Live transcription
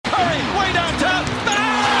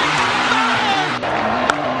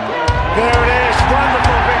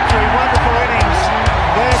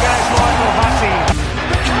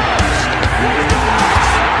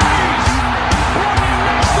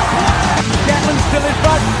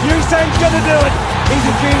Usain's going to do it. He's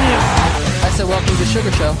a genius. I said welcome to the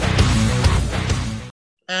Sugar Show.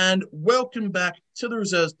 And welcome back to the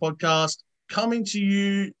Reserves Podcast, coming to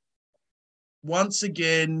you once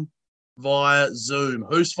again via Zoom.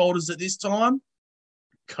 Whose fault is it this time?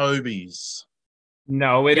 Kobe's.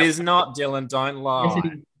 No, it is not, Dylan. Don't lie.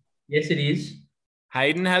 Yes, it is.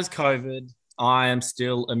 Hayden has COVID. I am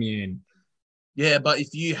still immune. Yeah, but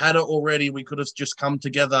if you had it already, we could have just come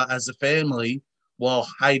together as a family while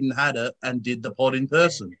Hayden had it and did the pod in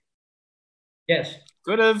person. Yes.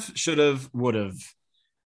 Could have, should have, would have.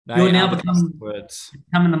 You're now becoming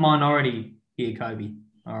the minority here, Kobe.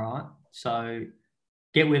 All right. So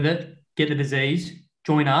get with it. Get the disease.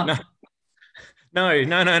 Join up. No. I'm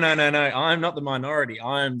not the minority.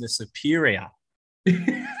 I am the superior.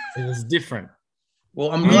 It is different.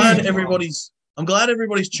 Well, I'm glad everybody's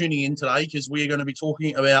tuning in today because we are going to be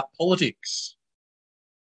talking about politics.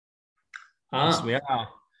 Yes, we are.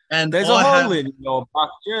 And there's a hole in your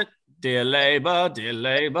budget, dear Labour, dear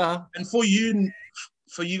Labour. And for you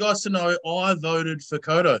guys to know, I voted for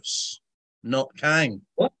Kodos, not Kang.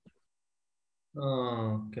 What?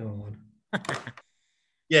 Oh, God.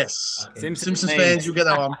 Yes. Okay. Simpsons fans, you'll get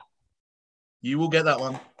that one. You will get that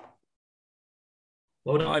one.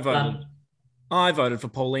 Well, I voted for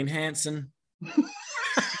Pauline Hanson.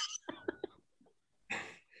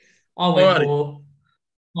 I went for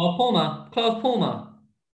Clive Palmer.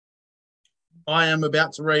 I am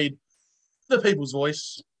about to read the people's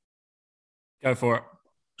voice. Go for it.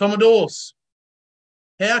 Commodores,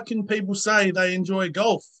 how can people say they enjoy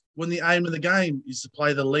golf when the aim of the game is to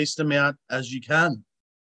play the least amount as you can?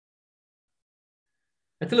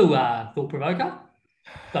 That's a little thought-provoker.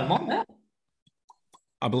 Don't mind that.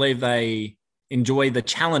 I believe they enjoy the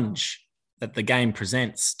challenge that the game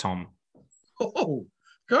presents, Tom. Oh,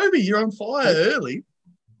 Kobe, you're on fire early.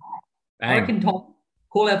 I reckon Tom,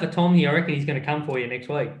 call out for Tom here. I reckon he's going to come for you next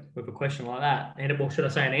week with a question like that. And, or should I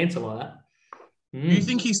say an answer like that? Do you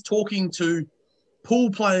think he's talking to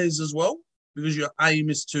pool players as well? Because your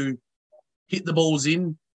aim is to hit the balls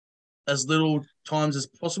in as little times as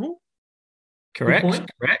possible? Correct.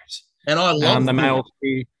 And I love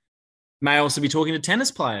they may also be talking to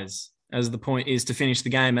tennis players, as the point is to finish the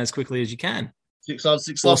game as quickly as you can. 6 love,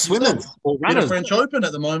 6 or love, swimmers, or runners. The French Open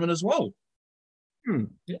at the moment as well.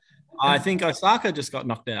 I think Osaka just got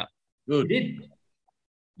knocked out. Good. He did.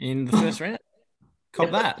 In the first round.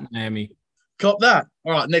 Cop that, Naomi. Cop that.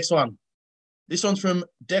 All right, next one. This one's from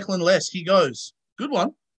Declan Less. He goes, good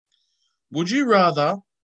one. Would you rather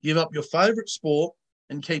give up your favourite sport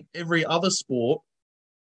and keep every other sport,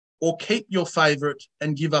 or keep your favourite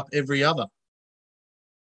and give up every other?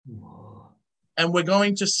 And we're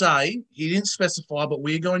going to say, he didn't specify, but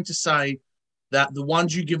we're going to say that the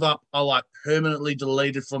ones you give up are like permanently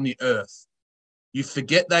deleted from the earth. You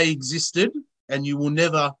forget they existed and you will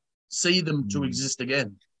never see them to exist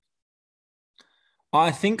again.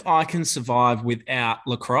 I think I can survive without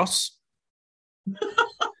lacrosse.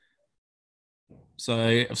 So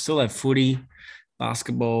I still have footy,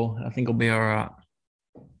 basketball. I think I'll be all right.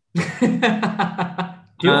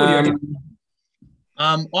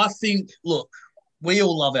 I think, look, we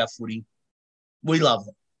all love our footy. We love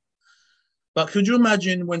it. But could you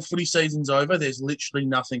imagine when footy season's over, there's literally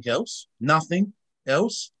nothing else? Nothing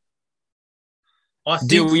else?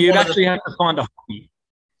 You'd actually have to find a hobby.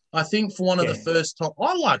 I think for one of the first time,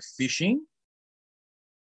 I like fishing.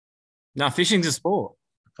 No, fishing's a sport.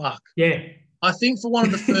 Fuck. Yeah. I think for one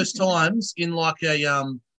of the first times in like a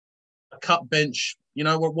cut bench, you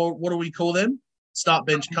know, what do we call them? Start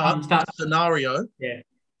bench cut scenario. Yeah.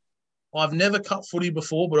 I've never cut footy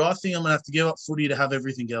before, but I think I'm going to have to give up footy to have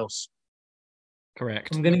everything else.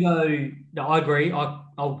 Correct. I'm going to go, no, I agree.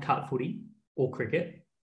 I'll cut footy or cricket.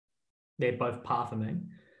 They're both par for me.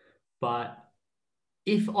 But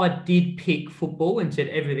if I did pick football and said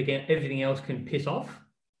everything else can piss off,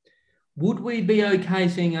 would we be okay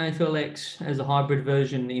seeing AFLX as a hybrid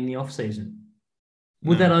version in the off-season?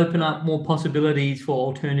 Would that open up more possibilities for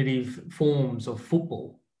alternative forms of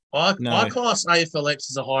football? I class AFLX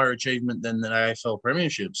as a higher achievement than the AFL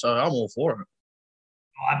Premiership, so I'm all for it.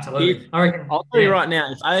 Oh, absolutely. I'll tell you right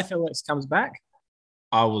now, if AFLX comes back,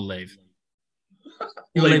 I will leave.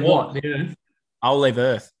 You'll leave what? The Earth? I'll leave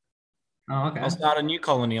Earth. Oh, okay. I'll start a new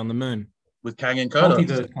colony on the moon. With Kang and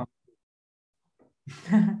Kodo.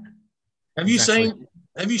 Have you seen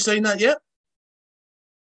that yet?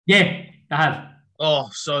 Yeah, I have. Oh,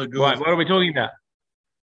 so good. Right, what are we talking about?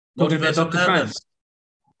 Multiverse of Madness.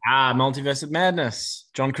 Multiverse of Madness.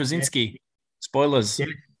 John Krasinski. Yeah. Spoilers. Yeah.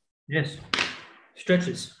 Yes.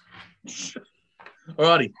 Stretches.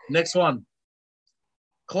 Alrighty, next one.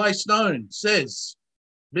 Clay Stone says,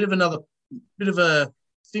 bit of a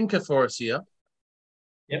thinker for us here.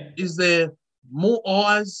 Yep. Is there more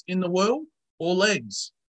eyes in the world or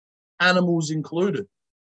legs? Animals included.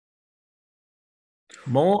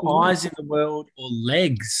 More eyes in the world or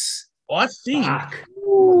legs? I think. Fuck.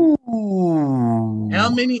 Ooh. How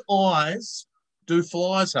many eyes do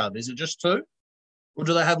flies have? Is it just 2? Or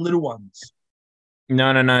do they have little ones?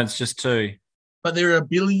 No. It's just 2. But there are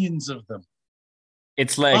billions of them.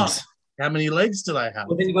 It's legs. How many legs do they have?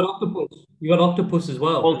 Well, then you got octopus. You got octopus as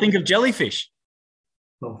well. Well, think of jellyfish.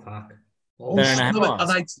 Oh fuck. Oh, They don't have no,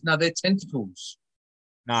 eyes. they're tentacles.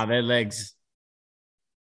 No, they're legs.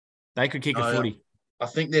 They could kick a footy. I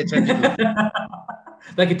think they're tentacles.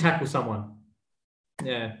 They could tackle someone.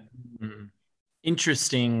 Yeah.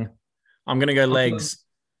 Interesting. I'm going to go legs.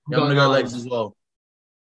 I'm going to go legs as well.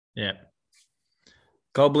 Yeah.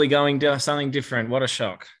 Gobbly going down something different. What a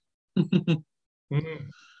shock.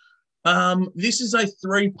 This is a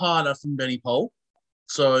 3-parter from Benny Pole.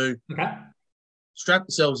 So Okay. strap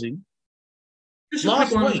yourselves in. Just a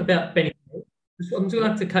quick one about Benny. I'm just going to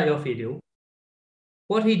have to cut you off here, Dill.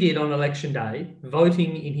 What he did on election day,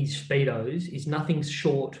 voting in his Speedos, is nothing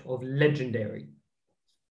short of legendary.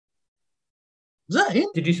 Is that him?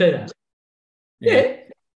 Did you say that? Yeah.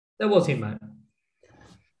 That was him, mate.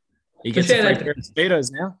 He gets a free pair of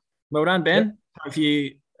Speedos now. Well done, Ben.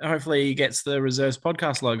 Yep. Hopefully he gets the Reserves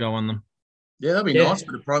podcast logo on them. Yeah, that'd be nice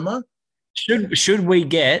for the promo. Should we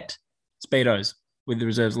get Speedos with the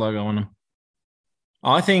Reserves logo on them?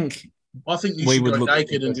 I think you should go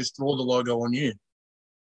naked and just draw the logo on you.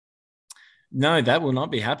 No, that will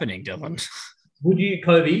not be happening, Dylan. Would you,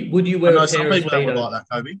 Kobe? Would you wear a pair of Speedos? Some people that would like that,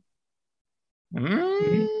 Kobe.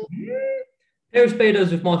 Pair of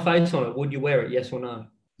Speedos with my face on it. Would you wear it? Yes or no?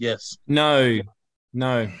 Yes. No.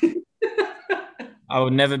 I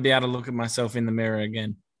would never be able to look at myself in the mirror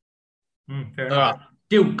again. Fair enough.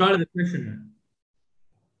 Dill, go to the question.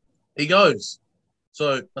 He goes.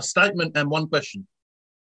 So a statement and one question.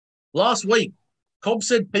 Last week, Cobb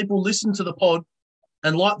said people listen to the pod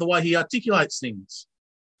and like the way he articulates things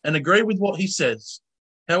and agree with what he says.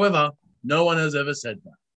 However, no one has ever said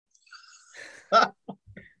that.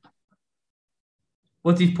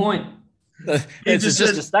 What's his point? It's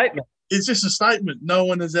just a statement. It's just a statement. No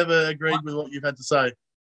one has ever agreed with what you've had to say.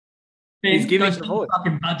 Ben, he's giving the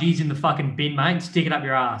fucking budgies in the fucking bin, mate. Stick it up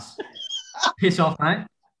your ass. Piss off, mate.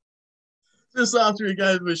 Just after he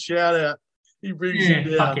gave him a shout out, he brings him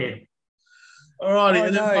down. Fuck it. All righty,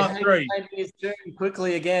 and then part 3.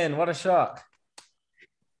 Quickly again. What a shock.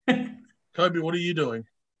 Kobe, what are you doing?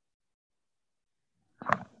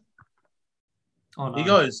 Oh, no. He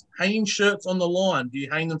goes, hanging shirts on the line. Do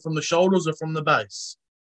you hang them from the shoulders or from the base?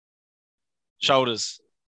 Shoulders.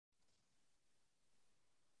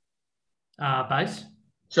 Base.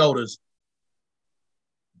 Shoulders.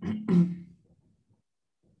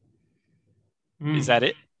 Is that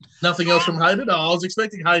it? Nothing else from Hayden? Oh, I was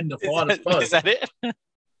expecting Hayden to fight us both. Is that it? No,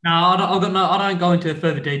 I don't go into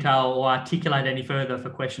further detail or articulate any further for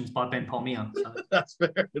questions by Ben Palmier. So. That's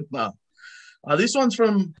fair enough. This one's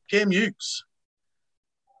from Cam Hughes.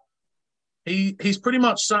 He's pretty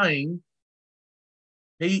much saying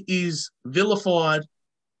he is vilified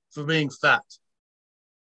for being fat.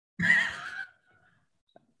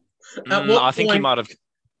 I think he might have.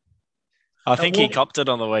 I think he copped it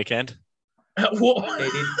on the weekend. At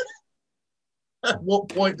what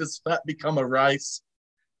point does fat become a race?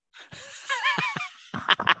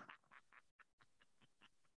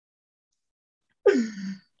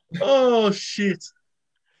 Oh, shit.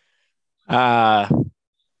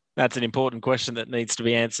 That's an important question that needs to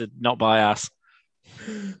be answered, not by us.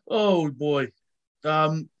 Oh, boy.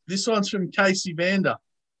 This one's from Casey Vander.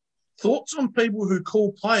 Thoughts on people who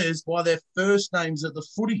call players by their first names at the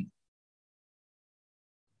footy?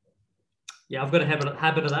 Yeah, I've got a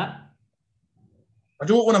habit of that. I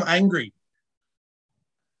do it when I'm angry.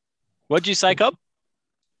 What'd you say, Cobb?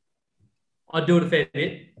 I do it a fair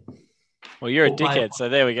bit. Well, you're a dickhead, so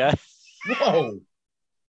there we go. Whoa.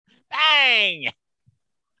 Bang!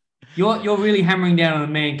 You're really hammering down on a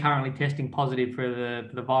man currently testing positive for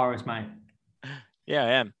the virus, mate. Yeah,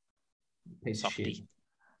 I am. Piece of shit.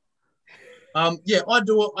 Yeah, I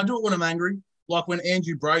do it when I'm angry. Like when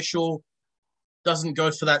Andrew Brayshaw doesn't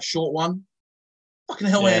go for that short one. Fucking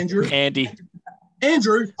hell, Yeah, Andrew.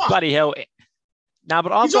 Andrew, fuck. bloody hell. No,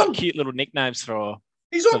 but I've got cute little nicknames for.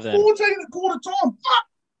 He's on 14 at quarter time. Fuck.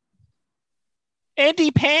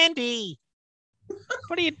 Andy Pandy.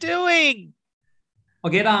 What are you doing?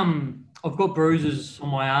 I've got bruises on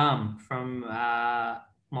my arm from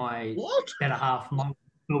my better half.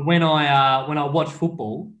 But when I watch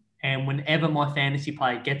football And whenever my fantasy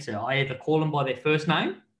player gets it, I either call them by their first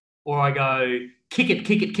name or I go, kick it,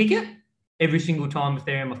 kick it, kick it, every single time if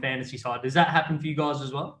they're in my fantasy side. Does that happen for you guys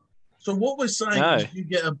as well? So what we're saying is you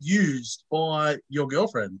get abused by your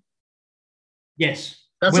girlfriend. Yes.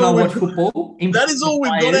 That's when all I watch football. That is all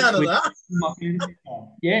we've got out of that.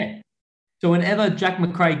 Yeah. So whenever Jack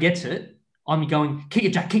McRae gets it, I'm going, kick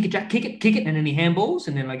it, Jack, kick it, Jack, kick it, and then he handballs,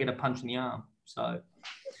 and then I get a punch in the arm. So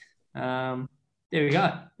there we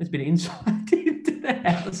go. There's a bit of insight into the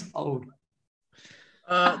household.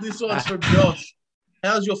 This one's from Josh.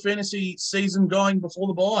 How's your fantasy season going before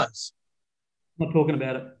the buys? Not talking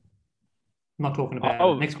about it.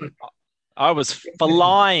 Next question. I was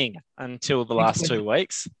flying until the last 2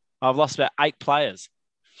 weeks. I've lost about 8 players.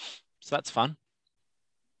 So that's fun.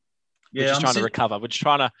 Yeah, we're just trying to recover.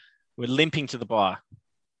 We're limping to the buy.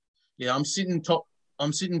 Yeah, I'm sitting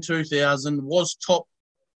 2,000. Was top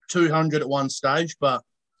 200 at one stage, but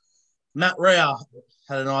Matt Rowell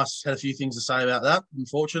had a few things to say about that,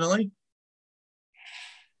 unfortunately.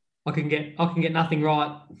 I can get nothing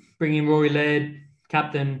right. Bring in Rory Laird,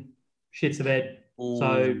 captain, shits the bed. Ooh.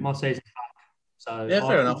 So my season's fucked. So yeah,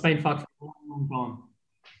 fair enough. It's been fucked for a long time.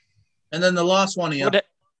 And then the last one here.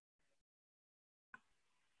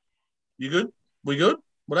 You good? We good?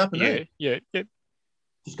 What happened there? Yeah.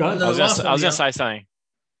 Just go. I was going to say something.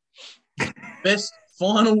 Best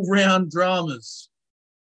final round dramas.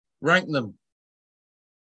 Rank them.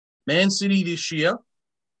 Man City this year.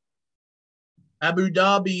 Abu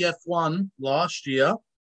Dhabi F1 last year.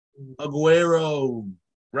 Aguero.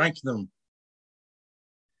 Rank them.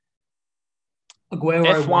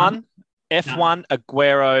 Aguero F1,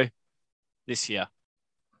 Aguero this year.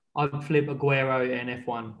 I'd flip Aguero and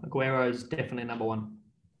F1. Aguero is definitely number one.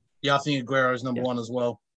 Yeah, I think Aguero is number one as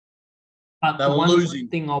well. But they were losing.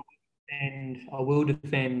 Thing I will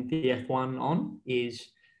defend the F1 on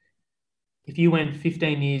is if you went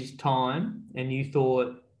 15 years' time and you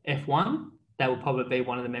thought F1, that would probably be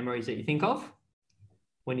one of the memories that you think of.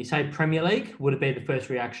 When you say Premier League, would it be the first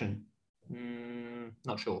reaction?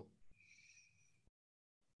 Not sure.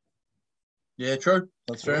 Yeah, true.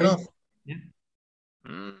 That's fair enough. Yeah.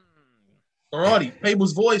 All righty.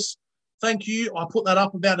 People's Voice. Thank you. I put that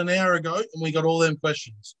up about an hour ago and we got all them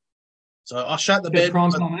questions. So I shut the bed,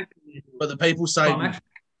 but the people saved me.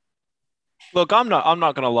 Look, I'm not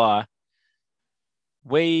going to lie.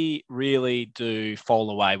 We really do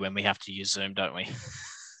fall away when we have to use Zoom, don't we?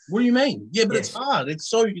 What do you mean? Yeah, but it's hard. It's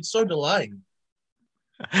so delayed.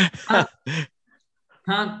 Can't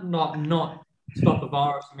not stop a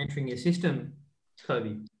virus from entering your system,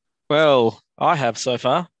 Toby. Well, I have so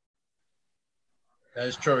far. That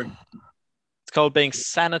is true. It's called being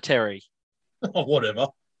sanitary. Oh, whatever.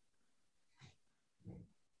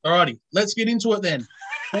 All righty, let's get into it then.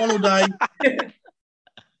 Final day.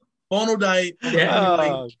 Final day.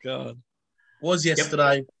 Oh, God. Was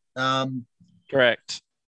yesterday. Correct.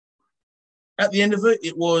 At the end of it,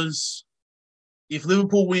 it was if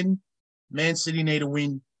Liverpool win, Man City need a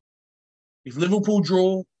win. If Liverpool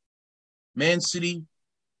draw, Man City,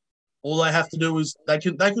 all they have to do is they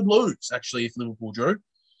could lose, actually, if Liverpool drew.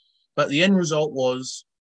 But the end result was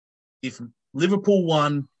if Liverpool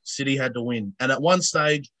won, City had to win. And at one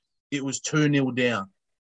stage, it was 2-0 down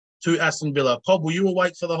to Aston Villa. Cobb, were you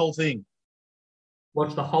awake for the whole thing?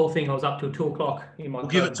 Watched the whole thing. I was up till 2 o'clock in my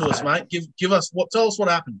give it to us, mate. Tell us what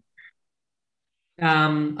happened.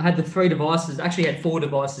 I had the 3 devices. Actually, had 4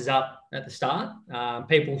 devices up at the start.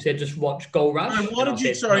 People said just watch Goal Rush. Why did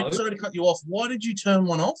you? Sorry to cut you off. Why did you turn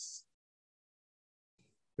one off?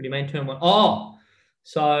 What do you mean turn one? Oh,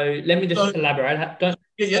 so let me just elaborate.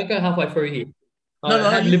 Don't go halfway through here.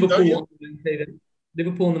 I had Liverpool on the main TV.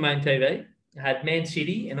 Liverpool on the main TV. I had Man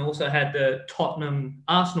City and also had the Tottenham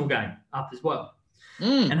Arsenal game up as well.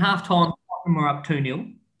 And half-time, Tottenham were up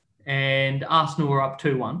 2-0 and Arsenal were up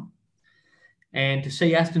 2-1. And to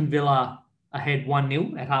see Aston Villa ahead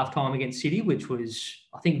 1-0 at half-time against City, which was,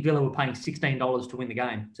 I think Villa were paying $16 to win the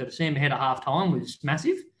game. So to see them ahead at half-time was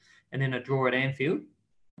massive. And then a draw at Anfield.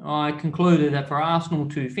 I concluded that for Arsenal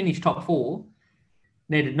to finish top 4,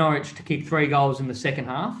 needed Norwich to kick 3 goals in the second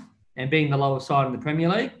half. And being the lowest side in the Premier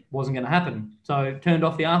League wasn't going to happen. So turned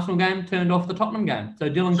off the Arsenal game, turned off the Tottenham game. So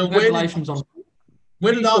Dylan, congratulations on...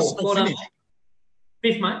 Where did Arsenal finish?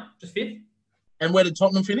 5th, mate. Just 5th. And where did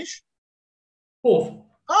Tottenham finish? 4th.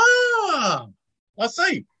 Ah, I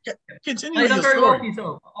see. Continue with your story.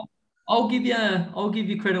 I'll give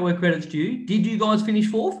you credit where credit's due. Did you guys finish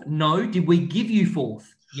 4th? No. Did we give you 4th?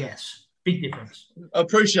 Yes. Big difference. I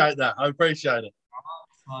appreciate that.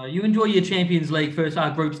 You enjoy your Champions League first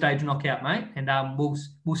group stage knockout, mate, and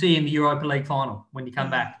we'll see you in the Europa League final when you come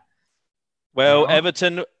back. Well,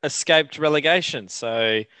 Everton escaped relegation,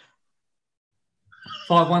 so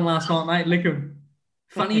 5-1 last night, mate. Lick 'em.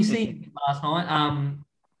 Funniest thing last night.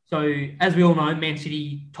 So as we all know, Man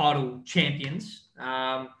City title champions.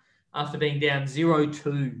 After being down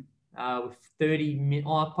 0-2 with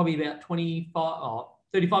 35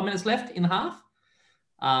 minutes left in the half.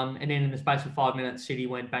 And then in the space of 5 minutes, City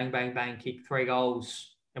went bang, bang, bang, kicked 3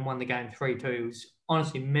 goals and won the game 3-2. It was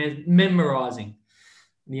honestly memorising.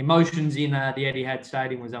 The emotions in the Etihad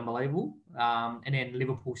Stadium was unbelievable. And then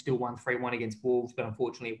Liverpool still won 3-1 against Wolves, but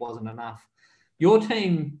unfortunately it wasn't enough. Your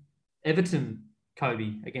team, Everton,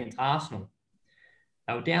 Kobe, against Arsenal,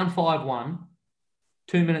 they were down 5-1,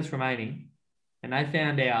 2 minutes remaining, and they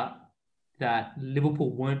found out that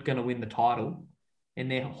Liverpool weren't going to win the title,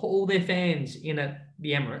 and all their fans in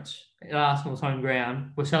the Emirates, at Arsenal's home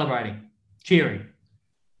ground, were celebrating, cheering,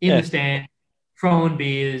 in the stand, throwing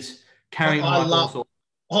beers, carrying Michael.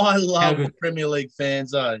 I love the Premier League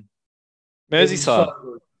fans, though. Merseyside. So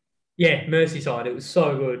good. Yeah, Merseyside. It was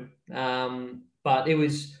so good. But it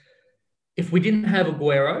was, if we didn't have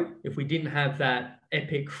Aguero, if we didn't have that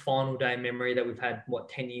epic final day memory that we've had,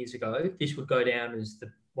 10 years ago, this would go down as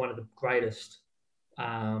one of the greatest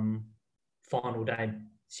final day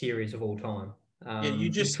series of all time.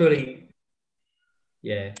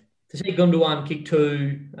 To see Gundogan kick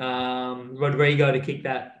 2, Rodrigo to kick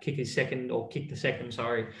the second,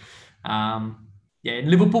 sorry. And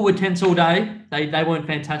Liverpool were tense all day. They weren't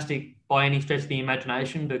fantastic by any stretch of the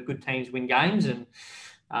imagination, but good teams win games, and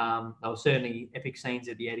there were certainly epic scenes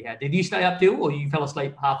at the Etihad. Did you stay up, Dill, or you fell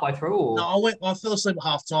asleep halfway through? Or? No, I fell asleep at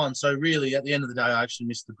half time, so really at the end of the day, I actually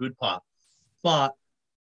missed the good part. But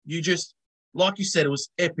like you said, it was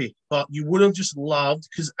epic, but you would have just loved,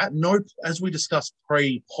 because as we discussed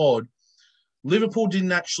pre-pod, Liverpool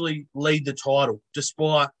didn't actually lead the title,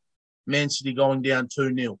 despite Man City going down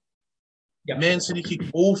 2-0. Yep. Man City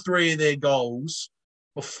kicked all 3 of their goals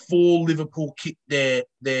before Liverpool kicked their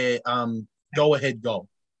go-ahead goal.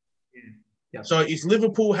 Yep. So if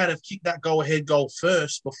Liverpool had have kicked that go-ahead goal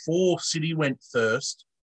first before City went first,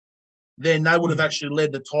 then they would have actually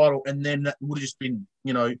led the title, and then that would have just been,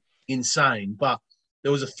 insane. But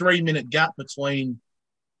there was a 3-minute gap between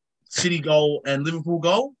City goal and Liverpool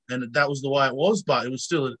goal, and that was the way it was, but it was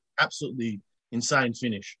still an absolutely insane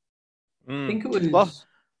finish. I think it was...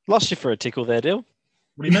 Lost you for a tickle there, Dill.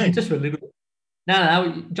 What do you mean? Just for a little bit. No,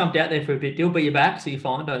 you jumped out there for a bit, Dill, but you're back, so you're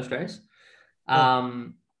fine, don't stress.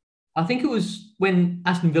 I think it was when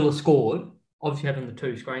Aston Villa scored, obviously having the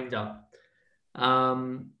 2 screens up,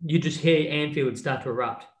 you just hear Anfield start to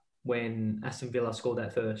erupt when Aston Villa scored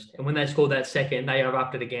that first. And when they scored that second, they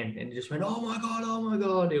erupted again and just went, oh my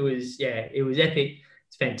God. It was epic.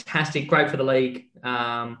 It's fantastic. Great for the league.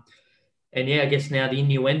 And I guess now the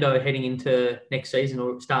innuendo heading into next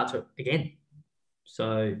season starts again.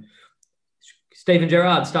 So Steven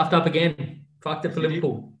Gerrard stuffed up again. Fucked it for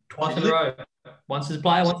Liverpool. Twice in a row. Once as a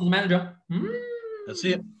player, once as a manager. That's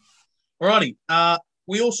it. Alrighty.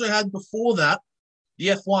 We also had before that the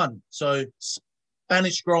F1. So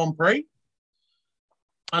Spanish Grand Prix.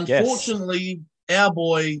 Unfortunately, our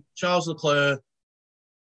boy Charles Leclerc,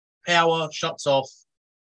 power shuts off.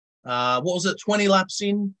 What was it? 20 laps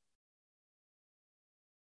in.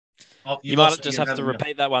 You might just have to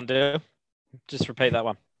repeat that one, dude. Just repeat that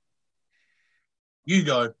one. You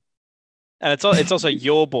go. And it's also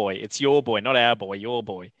your boy. It's your boy, not our boy. Your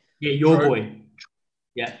boy. Yeah, your boy.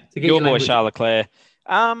 Yeah, your boy, Charles Leclerc.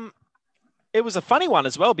 It was a funny one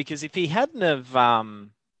as well, because if he hadn't have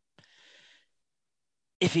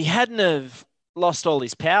lost all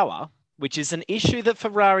his power, which is an issue that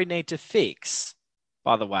Ferrari need to fix,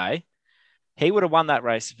 by the way, he would have won that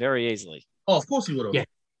race very easily. Oh, of course he would have. Yeah.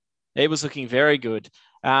 He was looking very good.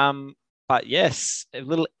 But yes, a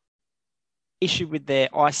little issue with their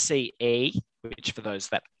ICE, which for those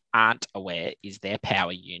that aren't aware is their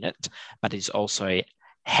power unit, but is also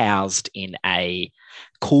housed in a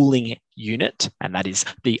cooling unit, and that is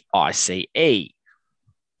the ICE.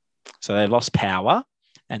 So they lost power,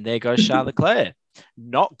 and there goes Charles Leclerc.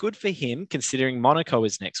 Not good for him, considering Monaco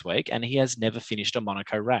is next week, and he has never finished a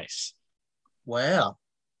Monaco race. Wow.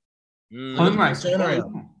 Home race.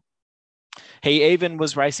 He even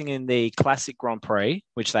was racing in the Classic Grand Prix,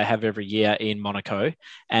 which they have every year in Monaco,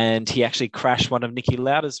 and he actually crashed one of Niki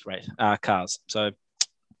Lauda's cars. So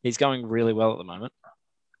he's going really well at the moment.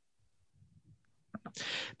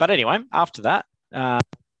 But anyway, after that... I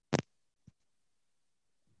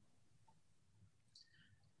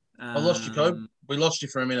lost you, Cobe. We lost you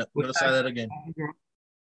for a minute. We're going to say that again.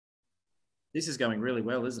 This is going really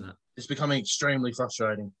well, isn't it? It's becoming extremely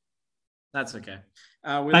frustrating. That's okay.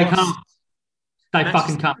 They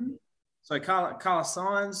fucking come. So Carlos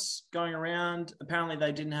Sainz going around. Apparently,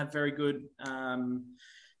 they didn't have very good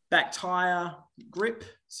back tire grip,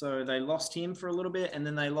 so they lost him for a little bit, and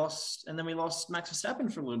then we lost Max Verstappen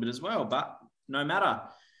for a little bit as well. But no matter,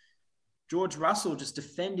 George Russell just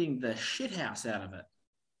defending the shithouse out of it.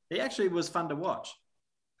 He actually was fun to watch.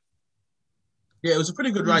 Yeah, it was a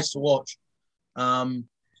pretty good race to watch.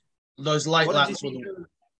 Those late laps were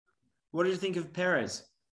What did you think of Perez?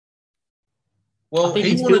 Well,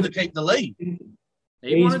 he wanted to keep the lead.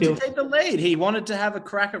 He wanted to keep the lead. He wanted to have a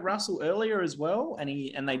crack at Russell earlier as well, and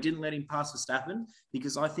they didn't let him pass Verstappen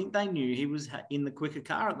because I think they knew he was in the quicker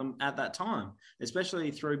car at that time,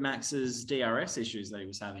 especially through Max's DRS issues that he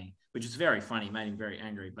was having, which was very funny, made him very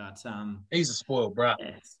angry. But he's a spoiled brat.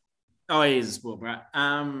 Yes. Oh, he is a spoiled brat.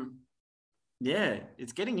 Yeah,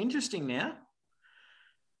 it's getting interesting now.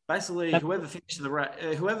 Basically, whoever finishes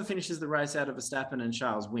the race out of Verstappen and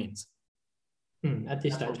Charles wins. At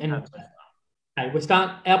this stage. And hey,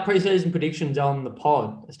 our preseason predictions on the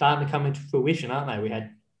pod are starting to come into fruition, aren't they? We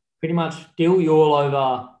had pretty much you all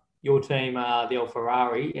over your team, the old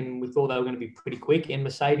Ferrari, and we thought they were going to be pretty quick, and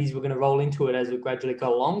Mercedes were going to roll into it as it gradually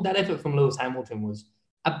got along. That effort from Lewis Hamilton was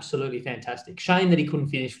absolutely fantastic. Shame that he couldn't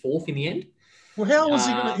finish fourth in the end. Well, how was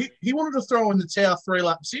he going to? He wanted to throw in the towel 3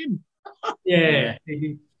 laps in. Yeah,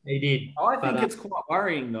 he did. I think it's quite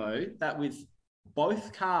worrying, though, that with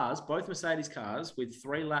both Mercedes cars, with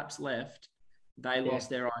 3 laps left, they lost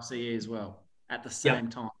their ICE as well at the same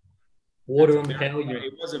time. Water on the pedal.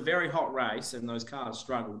 It was a very hot race, and those cars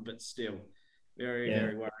struggled, but still, very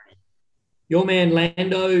worrying. Your man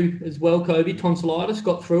Lando as well, Kobe, tonsillitis,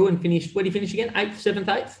 got through and finished. Where did he finish again? 8th, 7th,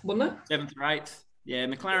 8th, wasn't it? 7th or 8th. Yeah,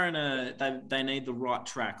 McLaren, they need the right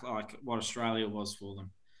track, like what Australia was for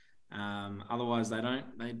them. Otherwise,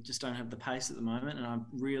 they just don't have the pace at the moment. And I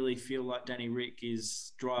really feel like Danny Rick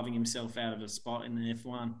is driving himself out of a spot in the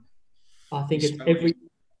F1. I think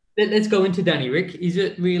let's go into Danny Rick. Is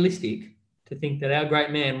it realistic to think that our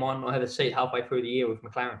great man might not have a seat halfway through the year with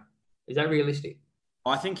McLaren? Is that realistic?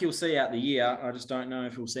 I think he'll see out the year. I just don't know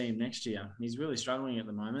if we'll see him next year. He's really struggling at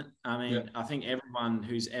the moment. I mean, I think everyone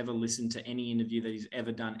who's ever listened to any interview that he's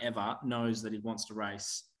ever done ever knows that he wants to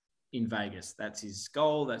race in Vegas. That's his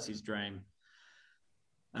goal. That's his dream.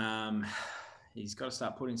 He's got to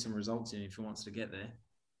start putting some results in if he wants to get there.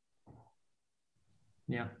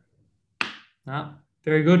 Yeah. No,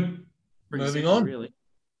 very good. Moving on. Really.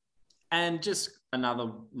 And just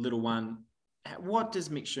another little one. What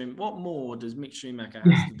more does Mick Schumacher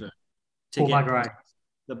have to do to get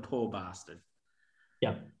the poor bastard?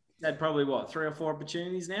 Yeah. He's had probably 3 or 4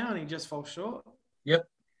 opportunities now, and he just falls short. Yep.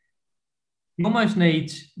 He almost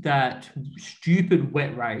needs that stupid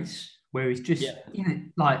wet race where he's just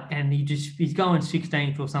in it, and he's going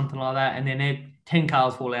 16th or something like that, and then 10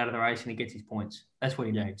 cars fall out of the race and he gets his points. That's what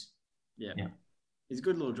he needs. Yeah. He's a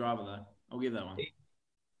good little driver, though. I'll give that one.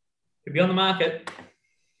 Could be on the market.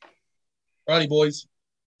 Righty, boys.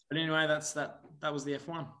 But anyway, that was the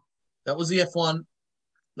F1. That was the F1.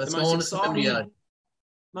 Let's go on to the NBA.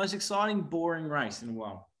 Most exciting, boring race in a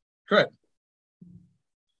while. Correct.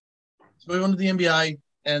 Let's move on to the NBA.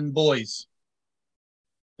 And boys,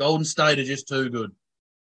 Golden State are just too good.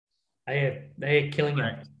 They're killing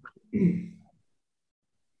it.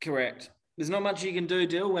 Correct. There's not much you can do,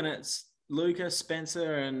 Dill, when it's Luka,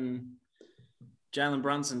 Spencer, and Jalen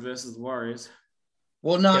Brunson versus the Warriors.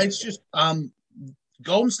 Well, no, it's just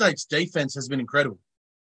Golden State's defense has been incredible.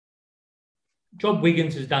 Job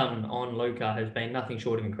Wiggins has done on Luka has been nothing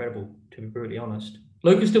short of incredible, to be brutally honest.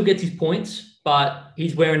 Luka still gets his points, but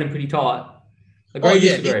he's wearing them pretty tight. Agree,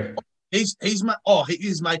 disagree? He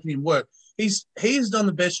is making him work. He has done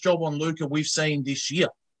the best job on Luka we've seen this year.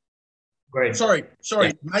 Great. Sorry,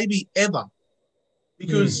 maybe ever.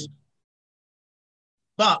 Because,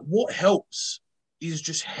 but what helps is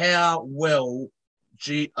just how well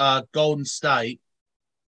Golden State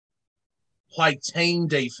play team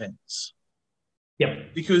defense.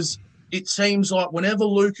 Yep. Because it seems like whenever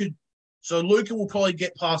Luka will probably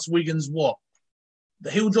get past Wiggins,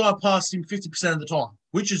 he'll drive past him 50% of the time,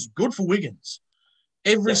 which is good for Wiggins.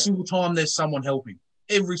 Every single time there's someone helping.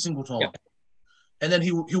 Every single time. Yep. And then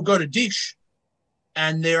he'll go to dish,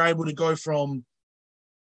 and they're able to go from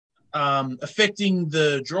affecting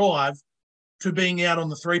the drive to being out on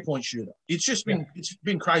the 3-point shooter. It's just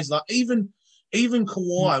been crazy. Like even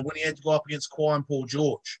Kawhi, when he had to go up against Kawhi and Paul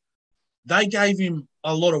George, they gave him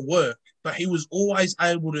a lot of work, but he was always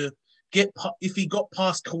able to if he got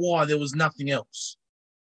past Kawhi, there was nothing else.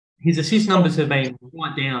 His assist numbers have been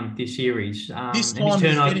quite down this series. This time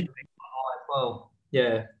he's getting well.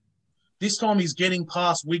 Yeah. This time he's getting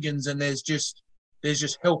past Wiggins, and there's just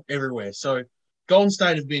help everywhere. So Golden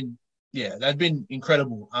State have been Yeah, they've been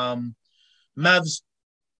incredible. Mavs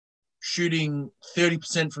shooting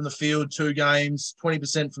 30% from the field 2 games,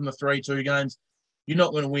 20% from the 3 2 games. You're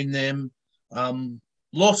not going to win them.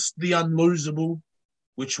 Lost the unlosable,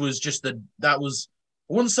 which was just I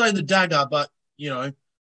wouldn't say the dagger, but,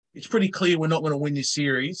 it's pretty clear we're not going to win this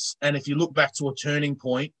series. And if you look back to a turning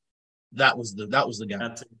point, that was the game.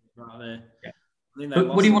 That's it right there. Yeah. I think they But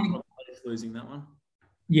lost what do you want? losing that one.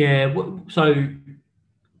 Yeah. So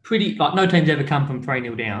pretty like no team's ever come from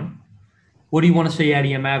 3-0 down. What do you want to see out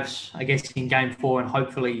of your Mavs? I guess in Game 4 and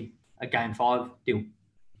hopefully a Game 5 deal.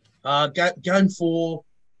 Game 4,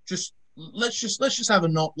 let's just have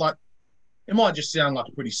it might just sound like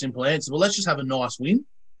a pretty simple answer, but let's just have a nice win.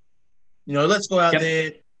 Let's go out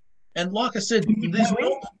there. And like I said, there's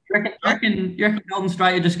You reckon Golden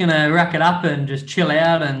State are just going to rack it up and just chill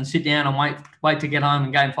out and sit down and wait to get home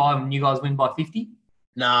in Game 5 and you guys win by 50?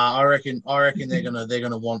 Nah, I reckon they're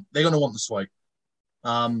gonna want the sweep.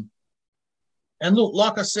 And look,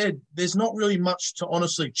 like I said, there's not really much to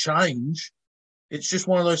honestly change. It's just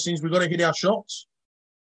one of those things we've got to hit our shots.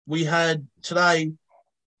 We had today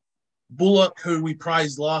Bullock, who we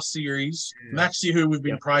praised last series, Maxi, who we've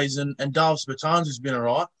been praising, and Davis Bertans, who's been all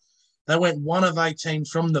right. They went 1 of 18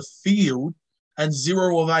 from the field and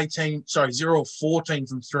 0 of 14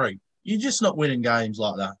 from 3. You're just not winning games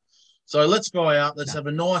like that. So let's go out. Let's have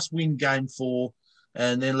a nice win Game 4,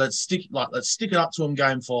 and then let's stick it up to them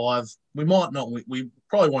Game 5. We might not win. We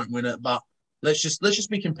probably won't win it, but let's just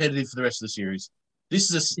be competitive for the rest of the series. This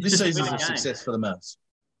season is a success for the Mavs.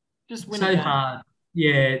 Just win so hard.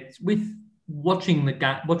 Yeah, with watching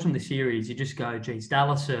the series, you just go, geez,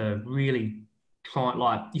 Dallas are really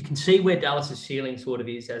trying. You can see where Dallas's ceiling sort of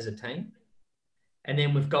is as a team, and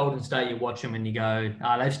then with Golden State, you watch them and you go,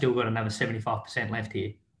 they've still got another 75% left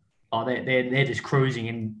here. They're just cruising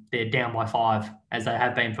and they're down by 5 as they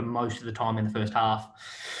have been for most of the time in the first half.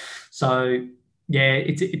 So yeah,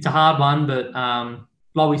 it's a hard one, but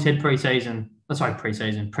like we said pre-series.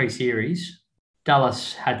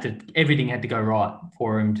 Dallas everything had to go right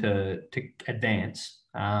for him to advance.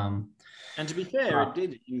 And to be fair, it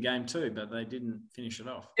did in Game 2, but they didn't finish it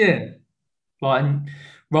off. Yeah. And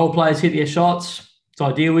role players hit their shots. It's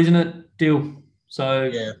ideal, isn't it? Deal. So,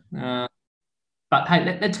 yeah. But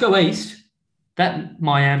hey, let's go east. That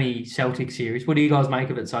Miami Celtics series, what do you guys make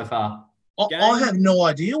of it so far? I have no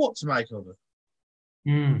idea what to make of it.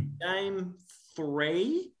 Game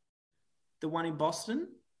 3, the one in Boston.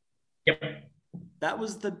 Yep. That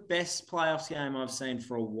was the best playoffs game I've seen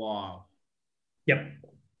for a while. Yep.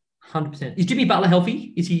 100%. Is Jimmy Butler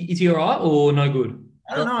healthy? Is he all right or no good?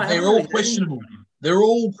 I don't know. They're all questionable. They're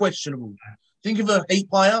all questionable. Think of a Heat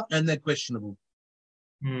player and they're questionable.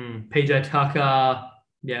 PJ Tucker.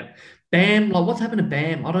 Yeah. Bam. What's happened to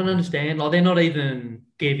Bam? I don't understand. They're not even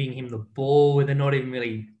giving him the ball. They're not even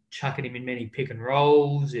really chucking him in many pick and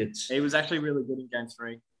rolls. He was actually really good in Game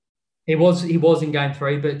 3. He was in Game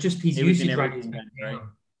 3, but just his usage rate has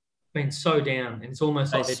been so down, and it's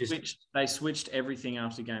almost they switched everything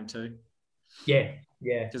after Game 2. Yeah.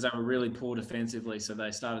 Because they were really poor defensively, so they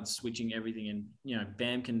started switching everything, and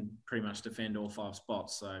Bam can pretty much defend all 5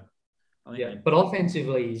 spots. So, I think but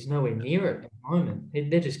offensively, he's nowhere near it at the moment.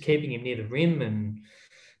 They're just keeping him near the rim and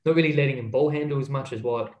not really letting him ball handle as much as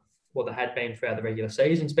what they had been throughout the regular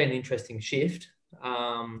season. It's been an interesting shift,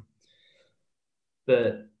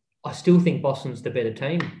 but I still think Boston's the better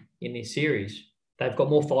team in this series. They've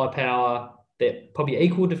got more firepower. They're probably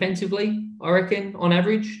equal defensively, I reckon, on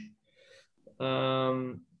average.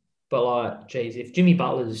 But if Jimmy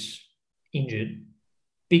Butler's injured,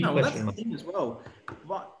 big question mark. That's the thing as well.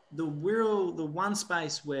 But the one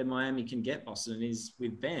space where Miami can get Boston is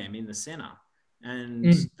with Bam in the center,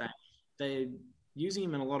 and they're using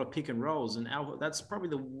him in a lot of pick and rolls, and that's probably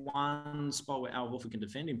the one spot where Al Horford can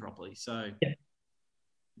defend him properly. So. Yeah.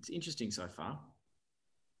 It's interesting so far.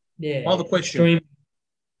 Yeah. I have a question.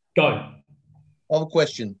 Go. I have a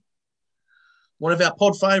question. One of our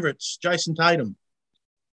pod favourites, Jason Tatum.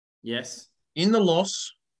 Yes. In the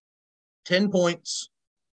loss, 10 points.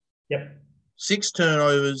 Yep. 6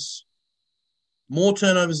 turnovers. More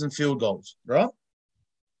turnovers than field goals, right?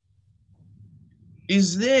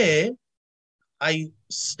 Is there a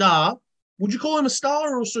star? Would you call him a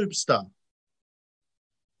star or a superstar?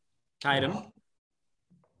 Tatum.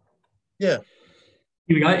 Yeah.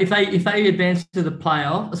 Here we go. If they advance to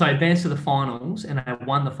advance to the finals and they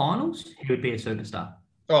won the finals, he would be a superstar.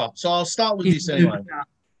 All right. So I'll start with this anyway.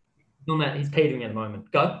 He's petering at the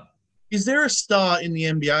moment. Go. Is there a star in the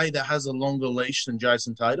NBA that has a longer leash than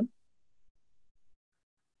Jason Tatum?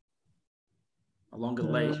 A longer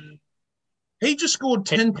leash? He just scored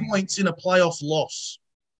 10 points in a playoff loss.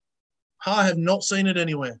 I have not seen it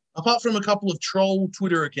anywhere, apart from a couple of troll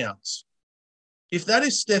Twitter accounts. If that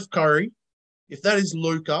is Steph Curry, if that is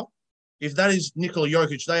Luka, if that is Nikola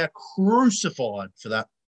Jokic, they are crucified for that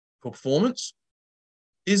performance.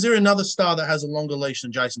 Is there another star that has a longer leash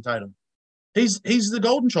than Jason Tatum? He's the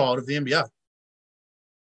golden child of the NBA.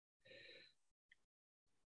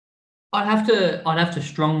 I'd have to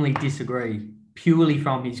strongly disagree. Purely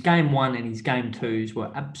from his game 1 and his game 2s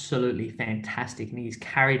were absolutely fantastic, and he's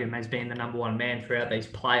carried him as being the number 1 man throughout these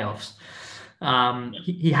playoffs.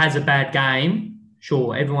 He has a bad game.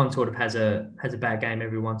 Sure, everyone sort of has a bad game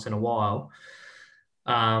every once in a while.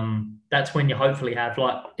 That's when you hopefully have,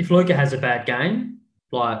 like, if Luka has a bad game,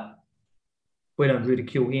 like, we don't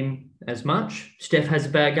ridicule him as much. Steph has a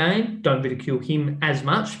bad game, don't ridicule him as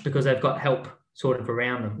much because they've got help sort of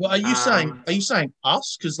around them. Well, are you saying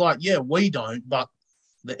us? Because, like, yeah, we don't, but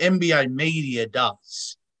the NBA media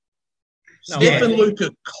does. No, Steph and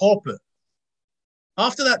Luka cop it.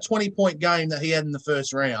 After that 20-point game that he had in the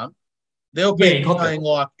first round, they'll be saying,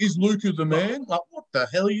 like, is Luka the man? Like, what the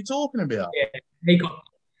hell are you talking about? Yeah, he got...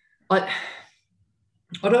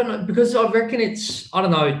 I don't know, because I reckon I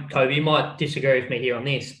don't know, Kobe, you might disagree with me here on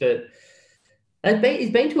this, but he's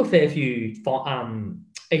been to a fair few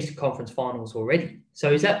Eastern Conference finals already.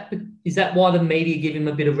 So is that why the media give him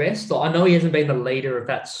a bit of rest? Like, I know he hasn't been the leader of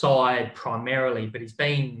that side primarily, but he's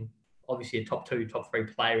been obviously a top 2, top 3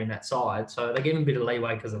 player in that side. So they give him a bit of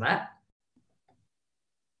leeway because of that.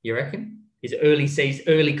 You reckon? His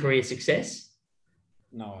early career success?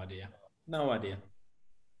 No idea. No.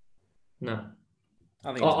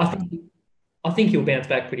 I think he'll bounce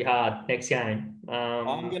back pretty hard next game.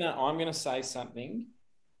 I'm gonna say something,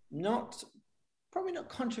 probably not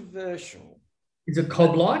controversial. Is it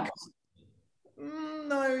Cobb-like?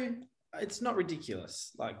 No, it's not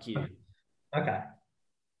ridiculous like you. Okay.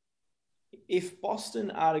 If Boston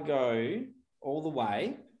are to go all the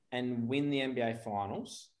way and win the NBA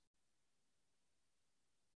Finals,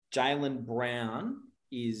 Jaylen Brown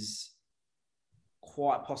is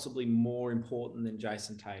quite possibly more important than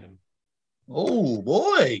Jason Tatum. Oh,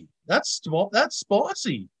 boy. That's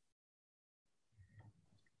spicy.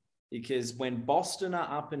 Because when Boston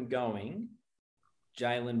are up and going,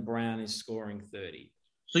 Jaylen Brown is scoring 30.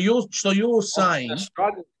 So you're saying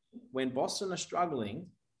when Boston are struggling,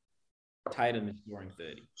 Tatum is scoring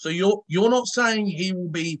 30. So you're not saying he will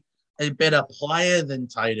be a better player than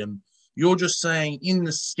Tatum. You're just saying in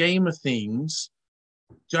the scheme of things,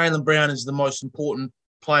 Jaylen Brown is the most important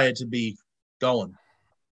player to be going.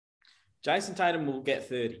 Jason Tatum will get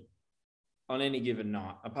 30 on any given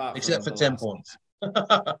night, except for 10 points.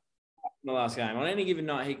 The last game. On any given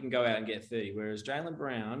night, he can go out and get 30. Whereas Jaylen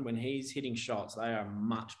Brown, when he's hitting shots, they are a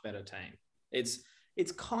much better team. It's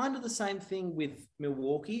kind of the same thing with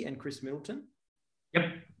Milwaukee and Chris Middleton.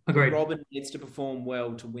 Yep, agreed. Robin needs to perform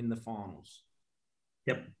well to win the finals.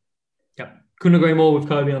 Yep. Couldn't agree more with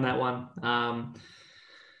Kobe on that one.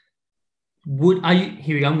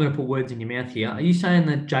 Here we go, I'm going to put words in your mouth here. Are you saying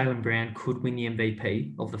that Jaylen Brown could win the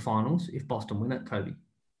MVP of the finals if Boston win it, Kobe?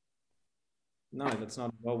 No, that's not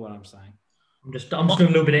at all what I'm saying. I'm just doing a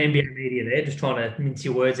little bit of NBA media there, just trying to mince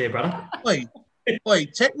your words there, brother.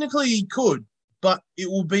 Wait, technically he could, but it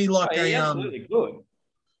will be like absolutely good.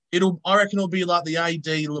 I reckon it'll be like the AD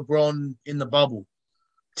LeBron in the bubble.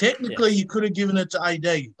 Technically, you could have given it to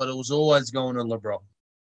AD, but it was always going to LeBron.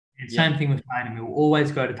 Same thing with Tatum. It will always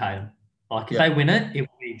go to Tatum. Like, if they win it, it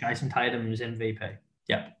will be Jason Tatum's MVP.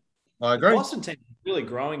 Yep. I agree. The Boston team is really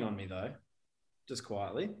growing on me, though, just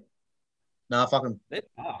quietly. Nah, fuck them. They're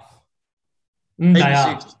tough. They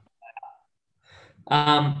are.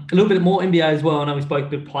 A little bit more NBA as well. I know we spoke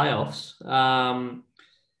about playoffs.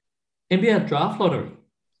 NBA draft lottery.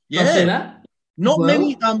 Yeah. I see that.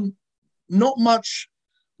 Not much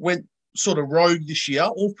went sort of rogue this year.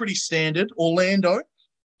 All pretty standard. Orlando,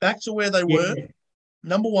 back to where they were.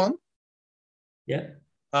 Number 1. Yeah.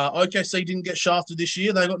 OKC didn't get shafted this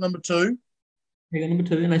year. They got number 2. They got number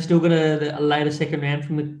 2, and they still got a later second round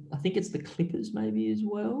from I think it's the Clippers maybe as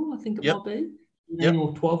well. I think it might be.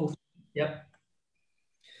 Or 12 or Yep.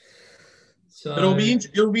 So it'll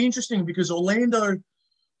be interesting because Orlando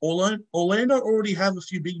already have a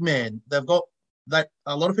few big men. They've got that.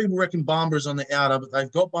 A lot of people reckon Bamba's on the outer, but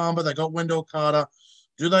they've got Bamba. They got Wendell Carter.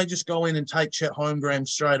 Do they just go in and take Chet Holmgren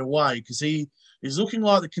straight away? Because he is looking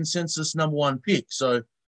like the consensus number 1 pick. So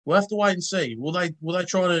we'll have to wait and see. Will they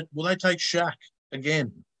take Shaq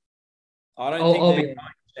again? I don't think they're going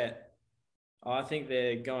Chet. I think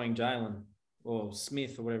they're going Jalen or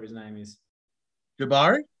Smith or whatever his name is.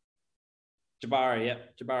 Jabari,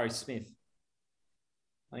 Jabari Smith.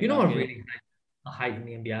 You know what I really hate in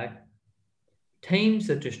the NBA? teams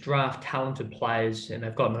that just draft talented players and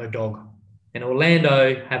they've got no dog. And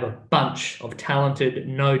Orlando have a bunch of talented,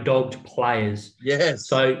 no-dogged players. Yes.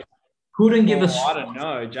 So couldn't give us. I don't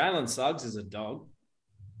know. Jalen Suggs is a dog.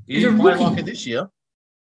 He He's a didn't play rookie. like it this year.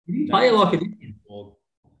 He didn't play like it.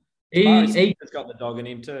 Jabari He, Smith has got the dog in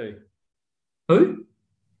him too. who?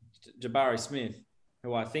 Jabari Smith,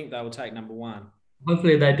 who I think they will take number 1.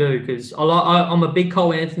 Hopefully they do, because I'm a big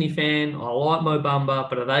Cole Anthony fan. I like Mo Bamba,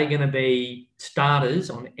 but are they going to be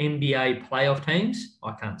starters on NBA playoff teams?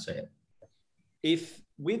 I can't see it. If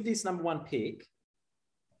with this number 1 pick,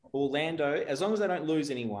 Orlando, as long as they don't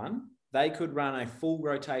lose anyone, they could run a full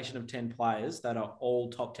rotation of 10 players that are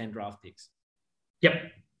all top 10 draft picks.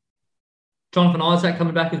 Yep. Jonathan Isaac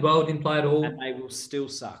coming back as well, didn't play at all. And they will still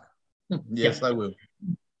suck. Yes, they will.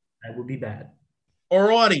 They would be bad.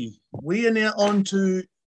 Alrighty, we are now on to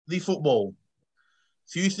the football.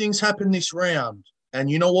 Few things happened this round,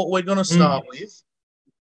 and you know what we're going to start with?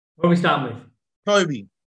 What are we starting with? Kobe.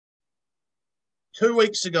 2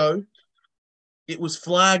 weeks ago, it was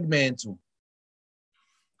Flagmantle.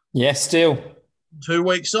 Yes, still. 2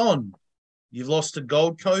 weeks on, you've lost to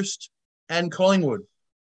Gold Coast and Collingwood.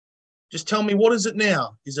 Just tell me, what is it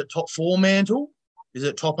now? Is it top 4 mantle? Is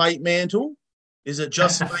it top 8 mantle? Is it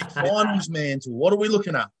just state finals mantle? What are we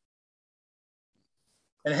looking at?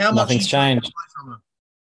 And how much? Nothing's changed.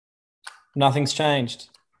 Nothing's changed.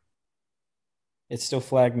 It's still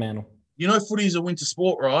Flagmantle. You know footy is a winter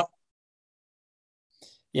sport, right?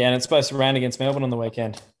 Yeah, and it's supposed to rain against Melbourne on the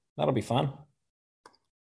weekend. That'll be fun.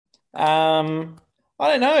 I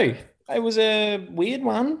don't know. It was a weird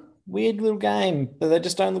one. Weird little game. But they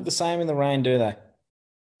just don't look the same in the rain, do they?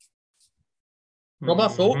 What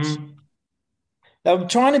about thoughts? They were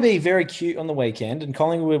trying to be very cute on the weekend, and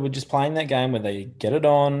Collingwood were just playing that game where they get it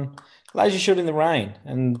on, as you should in the rain.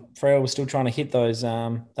 And Freo was still trying to hit those,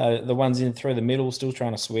 the ones in through the middle, still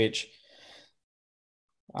trying to switch.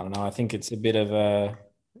 I don't know. I think it's a bit of a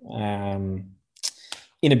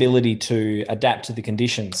inability to adapt to the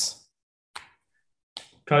conditions.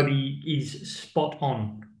 Kobe is spot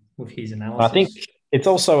on with his analysis. I think it's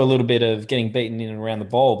also a little bit of getting beaten in and around the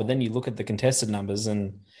ball, but then you look at the contested numbers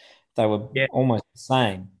and they were almost the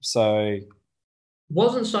same. So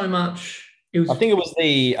wasn't so much. It was. I think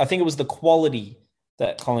it was the quality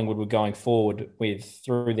that Collingwood were going forward with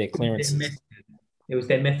through their clearances. It was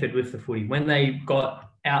their method with the footy. When they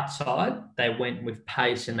got outside, they went with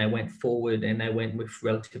pace and they went forward and they went with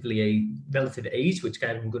relative ease, which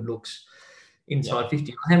gave them good looks inside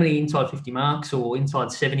 50. How many inside 50 marks or inside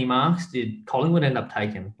 70 marks did Collingwood end up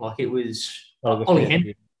taking? Like it was Ollie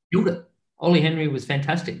Henry killed it. Ollie Henry was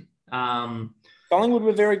fantastic. Collingwood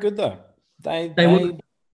were very good though. They were.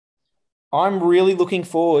 I'm really looking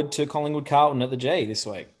forward to Collingwood Carlton at the G this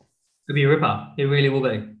week. It'll be a ripper. It really will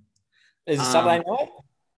be. Is it Saturday night?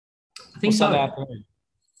 I think or so. Sunday afternoon?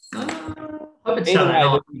 Hope it's Either Saturday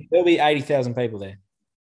way, night. there'll be 80,000 people there.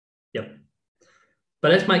 Yep.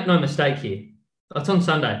 But let's make no mistake here. It's on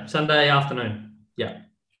Sunday afternoon. Yeah.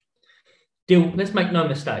 Let's make no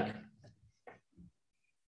mistake.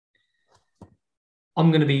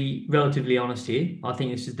 I'm going to be relatively honest here. I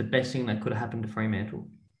think this is the best thing that could have happened to Fremantle.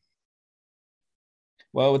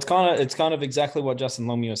 Well, it's kind of exactly what Justin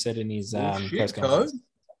Longmuir said in his press conference.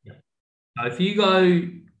 So if you go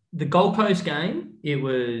the Gold Coast game, it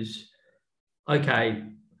was okay.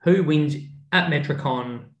 Who wins at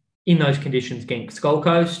Metricon in those conditions against Gold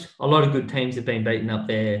Coast? A lot of good teams have been beaten up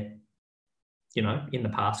there, in the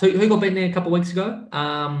past. Who got beaten there a couple of weeks ago?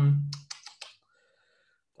 I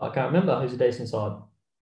can't remember who's a decent side.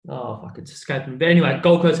 Oh, fuck, it's escaping. But anyway,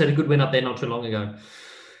 Gold Coast had a good win up there not too long ago.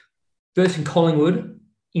 Versus Collingwood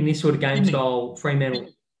in this sort of game style, Fremantle.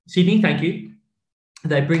 Sydney, thank you.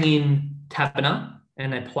 They bring in Tapiner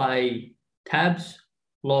and they play Tabs,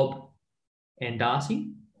 Lob, and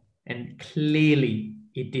Darcy. And clearly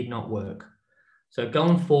it did not work. So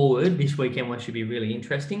going forward, this weekend should be really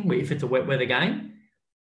interesting. If it's a wet weather game,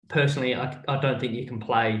 personally, I don't think you can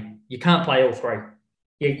play. You can't play all three.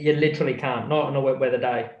 You literally can't, not on a wet weather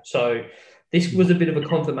day. So this was a bit of a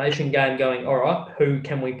confirmation game going, all right, who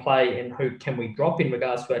can we play and who can we drop in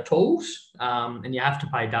regards to our tools? And you have to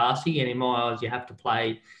play Darcy. And in my eyes, you have to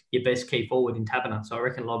play your best key forward in Taberner. So I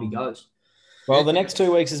reckon Lobby goes. Well, the next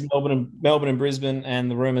 2 weeks is Melbourne and Brisbane,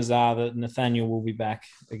 and the rumours are that Nathaniel will be back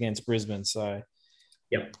against Brisbane. So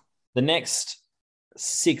yep. The next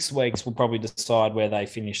 6 weeks will probably decide where they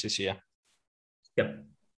finish this year. Yep.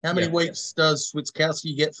 How many weeks does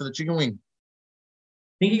Switkowski get for the chicken wing? I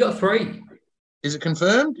think he got 3. Is it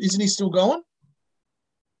confirmed? Isn't he still going?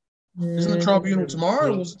 Isn't the tribunal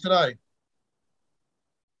tomorrow or was it today?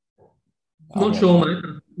 Not sure,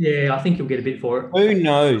 mate. Yeah, I think he'll get a bit for it. Who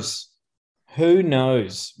knows? Who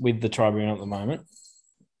knows with the tribunal at the moment?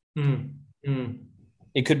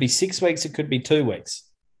 It could be 6 weeks. It could be 2 weeks.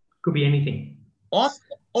 Could be anything.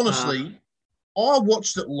 Honestly, I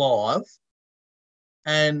watched it live,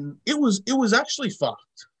 and it was actually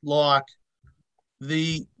fucked. Like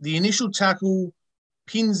the initial tackle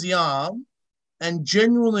pins the arm, and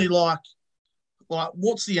genuinely like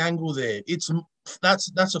what's the angle there? That's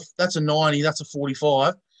a 90, that's a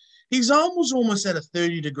 45. His arm was almost at a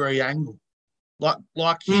 30-degree angle.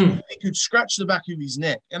 Like he could scratch the back of his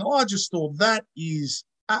neck. And I just thought that is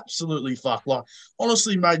absolutely fucked. Like,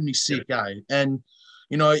 honestly made me sick, eh? And,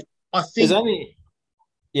 I think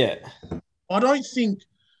I don't think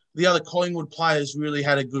the other Collingwood players really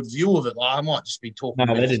had a good view of it. Like, I might just be talking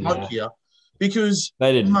No, they about didn't smoke here. Because,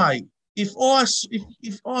 they didn't. Mate, if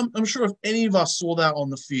I'm sure if any of us saw that on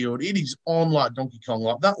the field, it is on like Donkey Kong.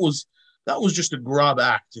 Like that was just a grub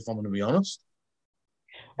act, if I'm going to be honest.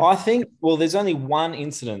 I think, well, there's only one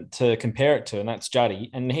incident to compare it to, and that's Juddy.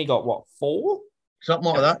 And he got, 4?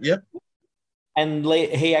 Something like that, yeah. And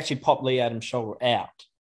he actually popped Lee Adams' shoulder out.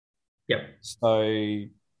 Yep. So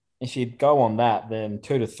if you go on that, then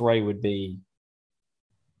 2 to 3 would be...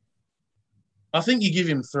 I think you give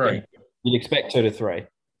him 3. Yeah, you'd expect 2 to 3.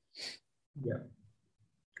 Yeah.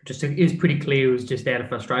 It was pretty clear it was just out of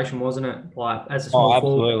frustration, wasn't it? Like, as a small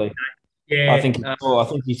absolutely. Forward, yeah. I think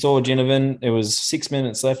he saw Ginnivan. It was 6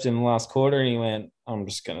 minutes left in the last quarter, and he went, I'm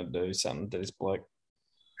just going to do something to this bloke.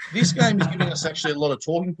 This game is giving us actually a lot of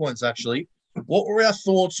talking points, actually. What were our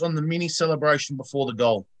thoughts on the mini celebration before the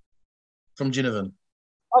goal from Ginnivan?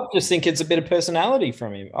 I just think it's a bit of personality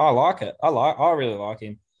from him. I like it. I really like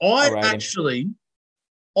him. I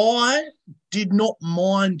did not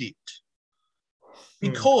mind it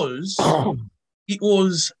because it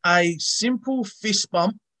was a simple fist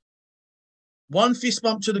bump. One fist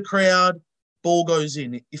bump to the crowd, ball goes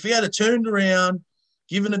in. If he had turned around,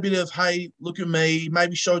 given a bit of, hey, look at me,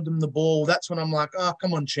 maybe showed them the ball, that's when I'm like,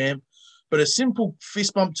 come on, champ. But a simple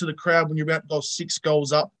fist bump to the crowd when you're about to go 6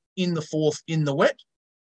 goals up in the fourth in the wet,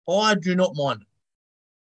 I do not mind it.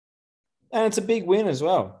 And it's a big win as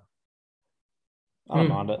well. I don't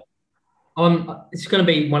mind it. It's going to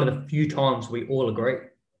be one of the few times we all agree.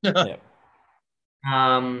 Yeah.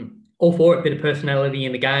 All for it, bit of personality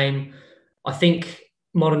in the game. I think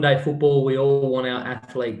modern day football, we all want our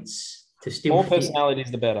athletes to still more personalities,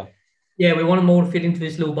 the better. Yeah, we want them all to fit into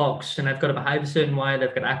this little box, and they've got to behave a certain way,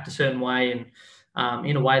 they've got to act a certain way, and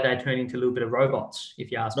in a way they turn into a little bit of robots,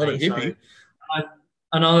 if you ask me. Not a hippie. So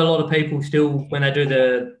I know a lot of people still, when they do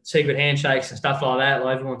the secret handshakes and stuff like that,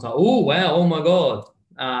 like everyone's like, oh, wow, oh, my God.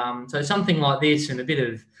 So something like this and a bit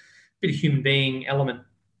of human being element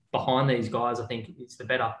behind these guys, I think it's the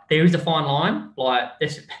better. There is a fine line, like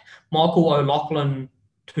this Michael O'Loughlin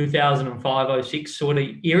 2005-06 sort of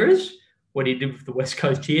eras, what he did with the West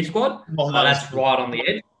Coast cheer squad. That's right on the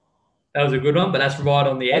edge. That was a good one, but that's right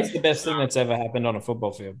on the edge. That's the best thing that's ever happened on a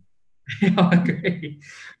football field. I agree.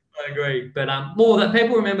 But more that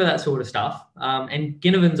people remember that sort of stuff. And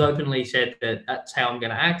Ginnivan's openly said that that's how I'm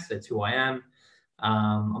going to act. That's who I am.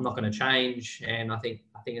 I'm not going to change. And I think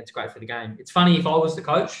it's great for the game. It's funny, if I was the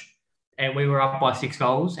coach and we were up by 6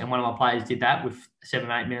 goals and one of my players did that with 7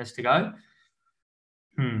 or 8 minutes to go.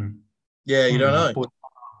 Yeah, you don't know.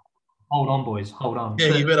 Hold on, boys. Hold on. Yeah,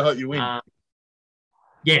 you better hope you win.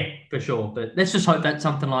 Yeah, for sure. But let's just hope that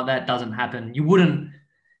something like that doesn't happen. You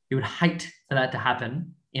would hate for that to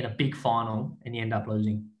happen in a big final and you end up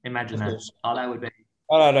losing. Imagine that. Oh, that would be.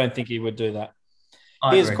 I don't think he would do that.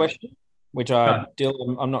 Here's a question, which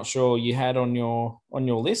Dylan, I'm not sure you had on your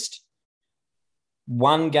list.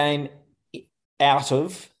 One game out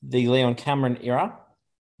of the Leon Cameron era,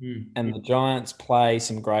 and the Giants play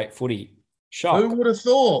some great footy. Shock. Who would have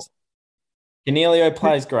thought? Canelio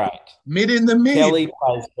plays great. Mid in the mid. Kelly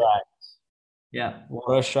plays great. Yeah.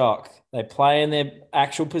 What a shock. They play in their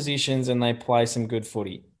actual positions and they play some good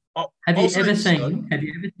footy. Have you ever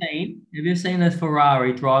seen a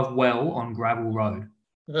Ferrari drive well on gravel road?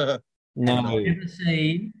 No. Ever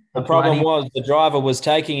seen the problem was the driver was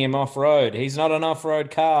taking him off road. He's not an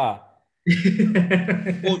off-road car.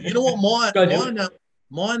 Well, you know what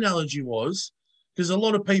my analogy was, because a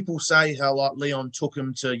lot of people say how like Leon took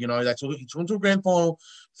him to, he took him to a grand final,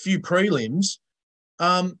 few prelims.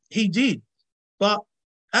 He did, but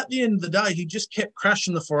at the end of the day, he just kept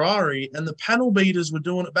crashing the Ferrari, and the panel beaters were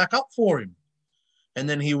doing it back up for him. And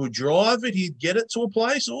then he would drive it, he'd get it to a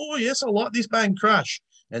place. Oh yes, I like this, bang, crash.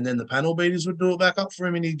 And then the panel beaters would do it back up for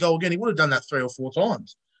him, and he'd go again. He would have done that 3 or 4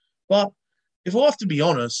 times. But if I have to be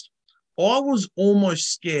honest, I was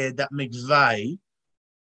almost scared that McVeigh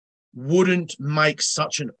wouldn't make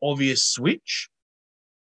such an obvious switch,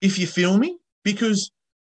 if you feel me, because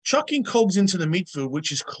chucking Cogs into the midfield,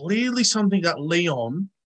 which is clearly something that Leon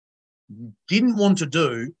didn't want to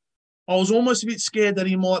do, I was almost a bit scared that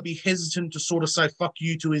he might be hesitant to sort of say fuck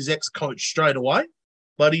you to his ex-coach straight away,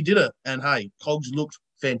 but he did it. And, hey, Cogs looked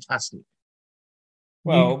fantastic.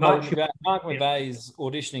 Well, Mark McVeigh is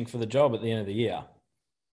auditioning for the job at the end of the year.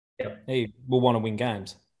 Yep. He will want to win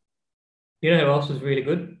games. You know who else was really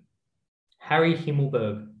good? Harry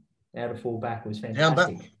Himmelberg out of fullback was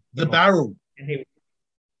fantastic. The barrel. And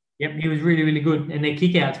he was really, really good. And their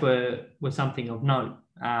kickouts were something of note.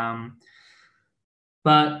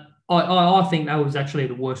 But I think that was actually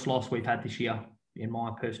the worst loss we've had this year, in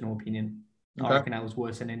my personal opinion. Okay. I reckon that was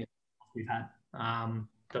worse than any we've had.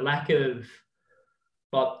 The lack of,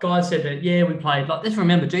 like, guys said that, yeah, we played. Like, let's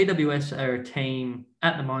remember, GWS are a team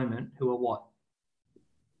at the moment who are what,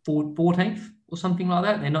 14th or something like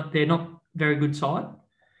that. They're not very good side.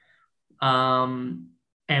 And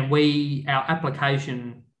our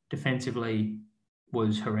application defensively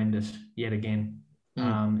was horrendous yet again.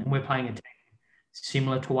 And we're playing a team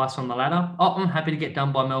similar to us on the ladder. Oh, I'm happy to get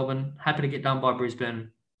done by Melbourne, happy to get done by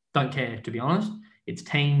Brisbane. Don't care, to be honest. It's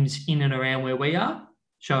teams in and around where we are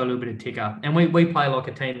show a little bit of ticker. And we play like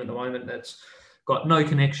a team at the moment that's got no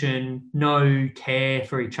connection, no care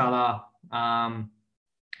for each other.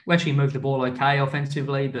 We actually moved the ball okay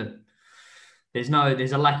offensively, but there's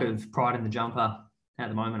a lack of pride in the jumper at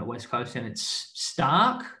the moment at West Coast, and it's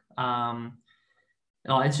stark.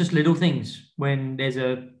 It's just little things. When there's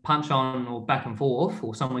a punch on or back and forth,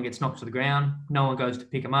 or someone gets knocked to the ground, no one goes to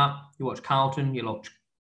pick them up. You watch Carlton, you watch,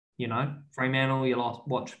 Fremantle, you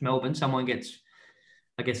watch Melbourne. Someone gets,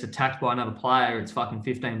 I guess, attacked by another player. It's fucking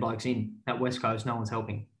 15 blokes in. At West Coast, no one's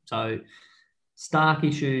helping. So stark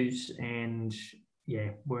issues, and yeah,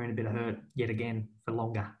 we're in a bit of hurt yet again for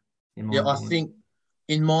longer. In my opinion.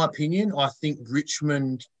 In my opinion, I think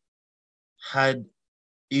Richmond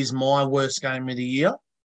is my worst game of the year,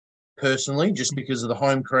 personally, just because of the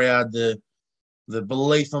home crowd, the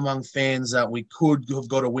belief among fans that we could have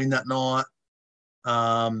got a win that night,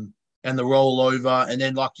 and the rollover. And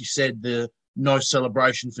then, like you said, the no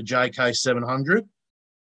celebration for JK 700.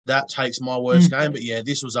 That takes my worst game. But, yeah,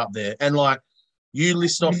 this was up there. And, like, you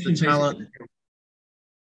list off the talent.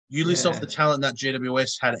 You list off the talent that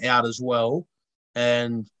GWS had out as well,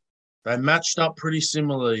 and they matched up pretty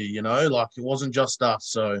similarly, like it wasn't just us.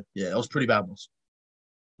 So, yeah, it was pretty bad.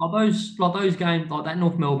 Like those games, like that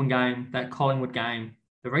North Melbourne game, that Collingwood game,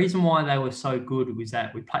 the reason why they were so good was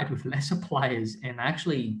that we played with lesser players and they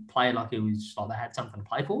actually played like it was like they had something to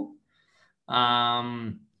play for.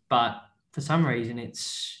 But for some reason,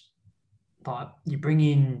 it's like you bring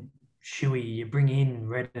in Shuey, you bring in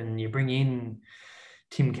Redden, you bring in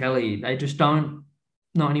Tim Kelly. They just don't,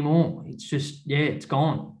 not anymore. It's just, it's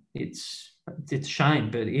gone. It's a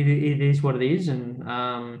shame, but it is what it is. And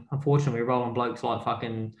unfortunately, we're rolling blokes like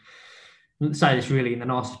fucking, say this really in the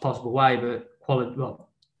nicest possible way, but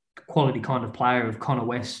quality kind of player of Connor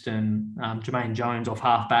West and Jermaine Jones off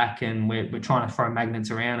half-back, and we're trying to throw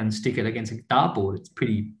magnets around and stick it against a dartboard. It's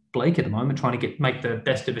pretty bleak at the moment, trying to make the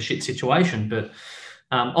best of a shit situation. But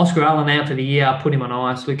Oscar Allen out for the year, put him on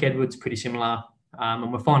ice. Luke Edwards, pretty similar.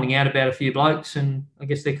 And we're finding out about a few blokes, and I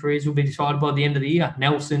guess their careers will be decided by the end of the year.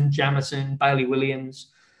 Nelson, Jamison, Bailey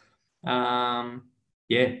Williams. It's going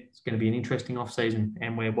to be an interesting off-season,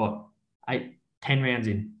 and we're, 10 rounds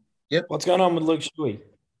in. Yep. What's going on with Luke Shuey?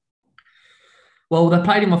 Well, they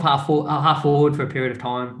played him off half forward for a period of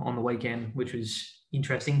time on the weekend, which was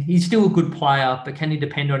interesting. He's still a good player, but can you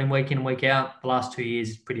depend on him week in and week out? The last 2 years,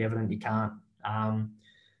 it's pretty evident you can't.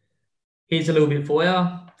 Here's a little bit for you.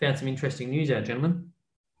 Found some interesting news out, gentlemen.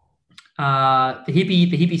 The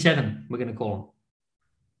hippie 7, we're going to call him.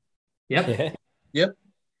 Yep. Yeah. Yep.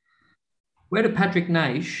 Where do Patrick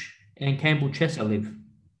Naish and Campbell Chesser live?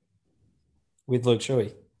 With Luke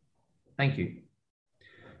Shuey. Thank you.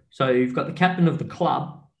 So you've got the captain of the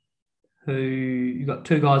club, who you've got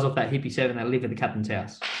 2 guys off that hippie 7 that live at the captain's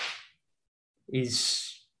house.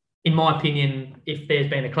 Is, in my opinion, if there's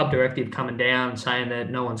been a club directive coming down saying that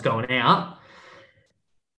no one's going out,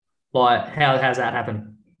 like, how has that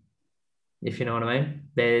happened? If you know what I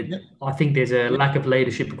mean. I think there's a lack of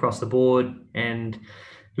leadership across the board, and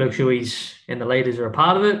Luke Shuey's and the leaders are a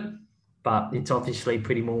part of it, but it's obviously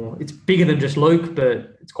it's bigger than just Luke,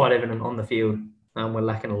 but it's quite evident on the field. We're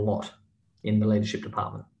lacking a lot in the leadership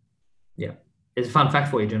department. Yeah. There's a fun fact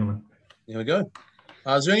for you, gentlemen. There we go.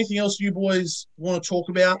 Is there anything else you boys want to talk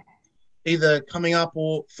about, either coming up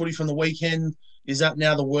or footy from the weekend? Is that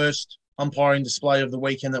now the worst umpiring display of the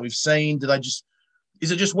weekend that we've seen? Do they just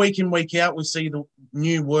Is it just week in, week out? We see the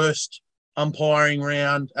new worst umpiring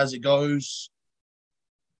round as it goes.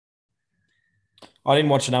 I didn't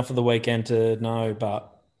watch enough of the weekend to know, but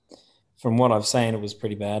from what I've seen, it was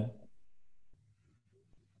pretty bad.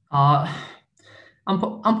 Umpires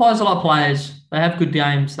are like players. They have good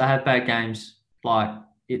games. They have bad games. I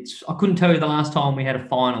couldn't tell you the last time we had a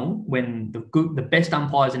final when the best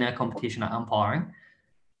umpires in our competition are umpiring,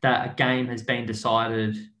 that a game has been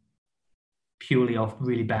decided purely off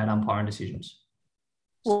really bad umpiring decisions.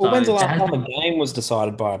 Well, So when's the there last has time a game was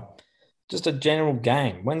decided by just a general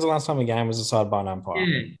game? When's the last time a game was decided by an umpire?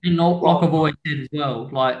 Yeah, and like I've always said as well,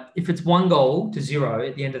 like if it's 1-0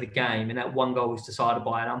 at the end of the game, and that one goal is decided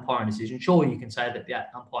by an umpiring decision, sure you can say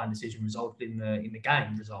that umpiring decision resulted in the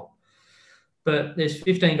game result. But there's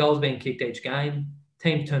 15 goals being kicked each game.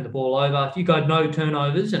 Teams turn the ball over. If you go no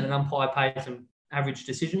turnovers and an umpire pays some average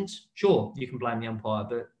decisions, sure you can blame the umpire.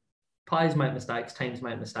 But players make mistakes, teams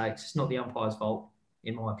make mistakes. It's not the umpire's fault,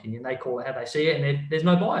 in my opinion. They call it how they see it, and there's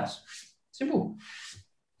no bias. Simple.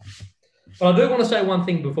 But I do want to say one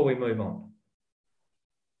thing before we move on.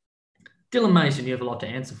 Dylan Mason, you have a lot to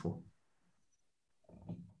answer for.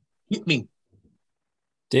 Hit me.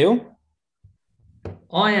 Deal?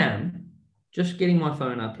 I am just getting my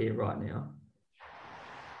phone up here right now.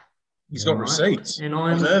 He's got receipts. And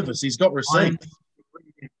I'm nervous. He's got receipts.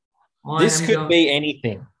 This could be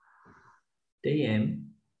anything. DM.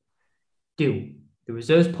 Deal. The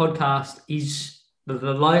Reserves podcast is...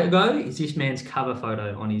 The logo is this man's cover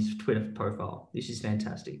photo on his Twitter profile. This is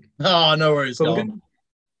fantastic. Oh, no worries. So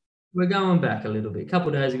we're going back a little bit. A couple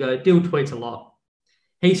of days ago, Dill tweets a lot.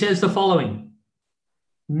 He says the following: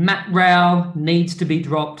 Matt Rowell needs to be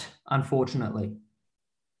dropped, unfortunately.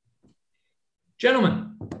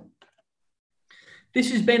 Gentlemen,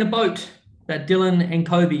 this has been a boat that Dylan and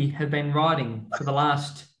Kobe have been riding for the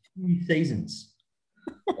last few seasons.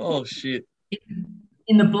 Oh, shit.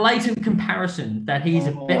 In the blatant comparison that he's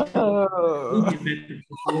a better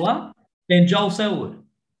footballer than Joel Selwood.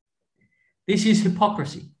 This is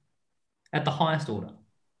hypocrisy at the highest order.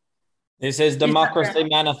 This is democracy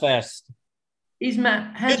manifest.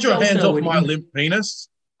 Get your hands off my limp penis.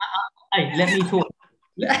 Hey, let me talk.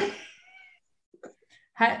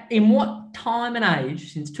 In what time and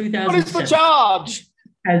age since 2007 What is the charge?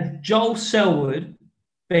 has Joel Selwood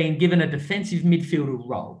been given a defensive midfielder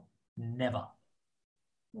role? Never.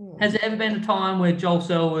 Has there ever been a time where Joel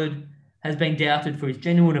Selwood has been doubted for his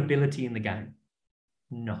genuine ability in the game?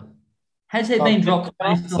 No. Has he been dropped?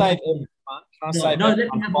 Let me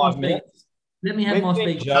have my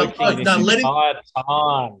speech.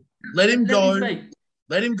 Let him go. Speak.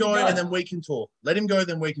 Let him go, and then we can talk. Let him go,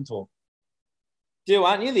 then we can talk. Dill,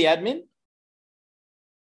 aren't you the admin?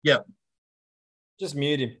 Yeah. Just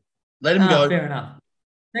mute him. Let him go. Fair enough.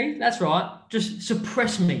 See, that's right. Just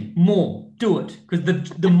suppress me more. Do it, because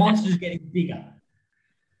the monster's getting bigger.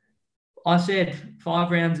 I said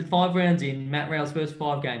 5 rounds in, Matt Rowell's first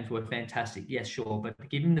 5 games were fantastic. Yes, sure. But to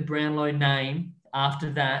give him the Brownlow name after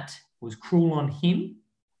that was cruel on him.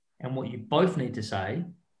 And what you both need to say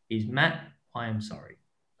is, Matt, I am sorry.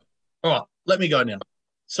 All right, let me go now.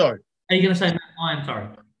 So. Are you going to say, Matt, I am sorry?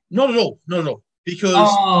 Not at all. Not at all. Because.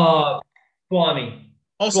 Oh, blimey.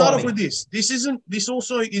 I'll start off with this. This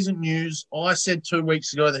also isn't news. I said 2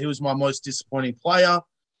 weeks ago that he was my most disappointing player.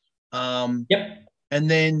 Yep. And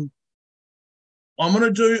then I'm going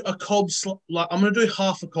to do I'm going to do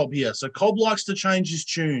half a Cobb here. So Cobb likes to change his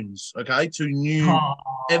tunes, okay, to new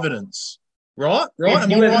evidence. Right? Yes,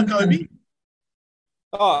 Am I right, Kobe?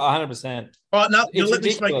 Oh, 100%. All right, now let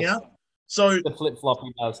me speak now. So the flip-flop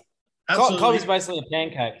he does. Absolutely. Kobe's basically a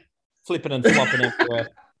pancake, flipping and flopping everywhere.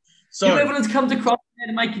 So new evidence comes across there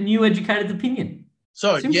to make a new educated opinion.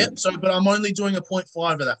 So, Simple. yeah, but I'm only doing a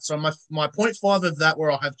 0.5 of that. So my 0.5 of that where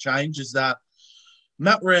I have changed is that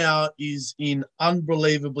Matt Rowell is in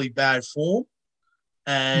unbelievably bad form.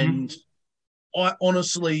 And I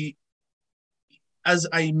honestly, as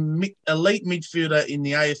a elite midfielder in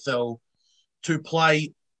the AFL, to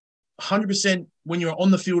play 100% when you're on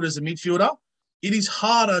the field as a midfielder, it is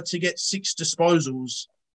harder to get 6 disposals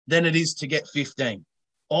than it is to get 15.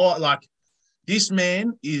 This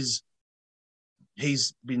man he's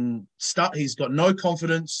been stuck. He's got no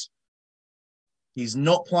confidence. He's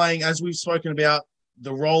not playing, as we've spoken about,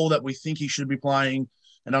 the role that we think he should be playing.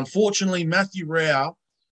 And unfortunately, Matthew Rowell,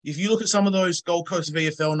 if you look at some of those Gold Coast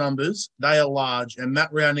VFL numbers, they are large, and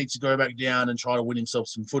Matt Rowell needs to go back down and try to win himself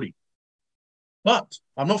some footy. But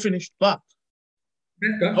I'm not finished. But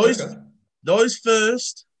those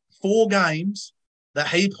first 4 games that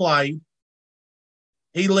he played,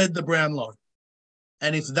 he led the Brownlow.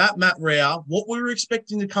 And if that Matt Rowell, what we were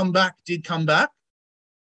expecting to come back, did come back,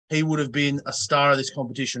 he would have been a star of this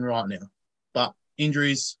competition right now. But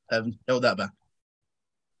injuries have held that back.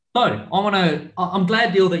 So I'm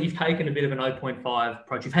glad, Deal, that you've taken a bit of an 0.5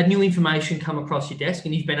 approach. You've had new information come across your desk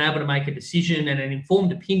and you've been able to make a decision and an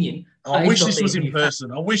informed opinion. I wish this was in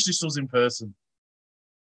person. I wish this was in person.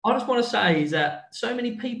 I just want to say is that so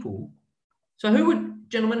many people. So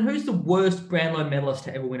who's the worst Brownlow medalist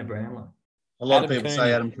to ever win a Brownlow? A lot of people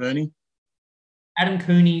say Adam Cooney. Adam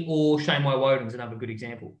Cooney or Shane Woden is another good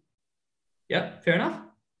example. Yep, fair enough.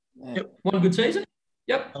 Yep. One good season.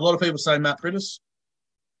 Yep. A lot of people say Matt Priddis.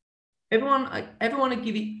 Everyone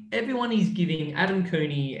is giving Adam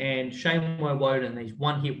Cooney and Shane Woden these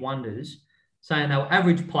one-hit wonders, saying they were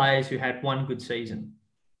average players who had one good season,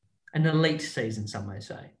 an elite season, some may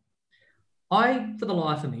say. I, for the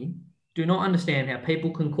life of me, do not understand how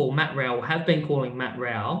people can call Matt Rowell, have been calling Matt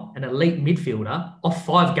Rowell an elite midfielder off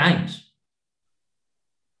 5 games.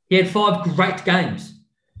 He had 5 great games.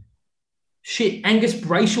 Shit, Angus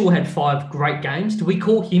Brayshaw had 5 great games. Do we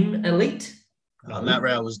call him elite? No, Matt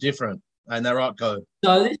Rowell was different. And that right, Code.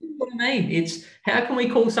 So this is what I mean. It's how can we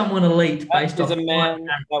call someone elite based on a man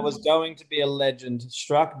that was going to be a legend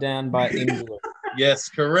struck down by injury. Yes,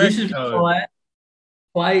 correct. This is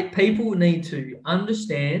why people need to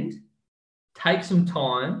understand, take some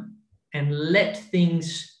time, and let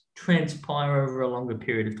things transpire over a longer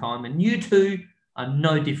period of time. And you two are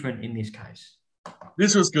no different in this case.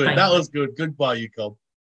 This was good. That was good. Goodbye, you, Cobb.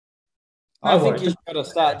 I think you've got to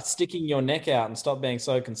start sticking your neck out and stop being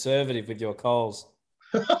so conservative with your calls.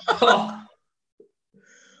 All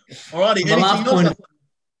righty. Anything else?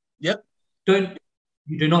 Yep.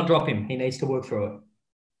 You do not drop him. He needs to work through it.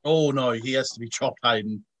 Oh, no. He has to be chopped,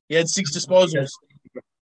 Hayden. He had 6 disposals.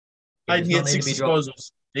 Hayden, he had 6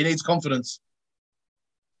 disposals. He needs confidence.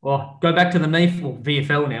 Well, go back to the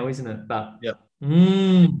VFL now, isn't it? But yep.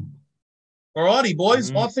 All righty,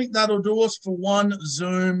 boys. I think that'll do us for one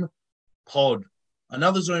Zoom pod.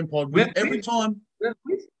 Another Zoom pod. Every time.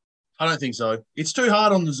 I don't think so. It's too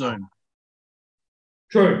hard on the Zoom.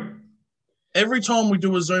 True. Every time we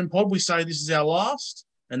do a Zoom pod, we say this is our last,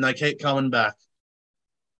 and they keep coming back.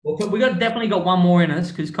 Well, we definitely got one more in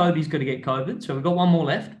us because Kobe's got to get COVID, so we've got one more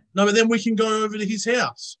left. No, but then we can go over to his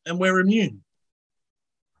house and we're immune.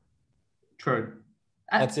 True.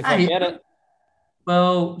 That's if I get it.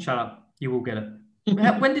 Well, shut up. You will get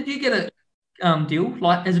it. When did you get it, Deal?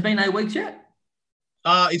 Like, has it been 8 weeks yet?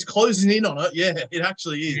 It's closing in on it. Yeah, it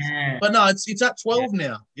actually is. Yeah. But no, it's at 12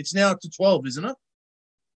 now. It's now up to 12, isn't it?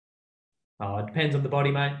 Oh, it depends on the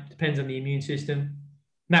body, mate. Depends on the immune system.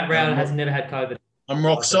 Matt Rowell has never had COVID. I'm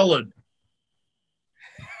rock solid.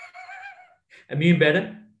 Immune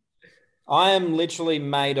better? I am literally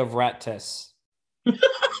made of rat tests.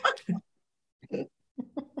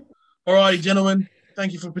 All righty, gentlemen.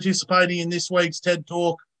 Thank you for participating in this week's TED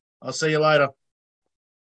Talk. I'll see you later.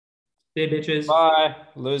 See you, bitches. Bye,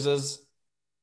 losers.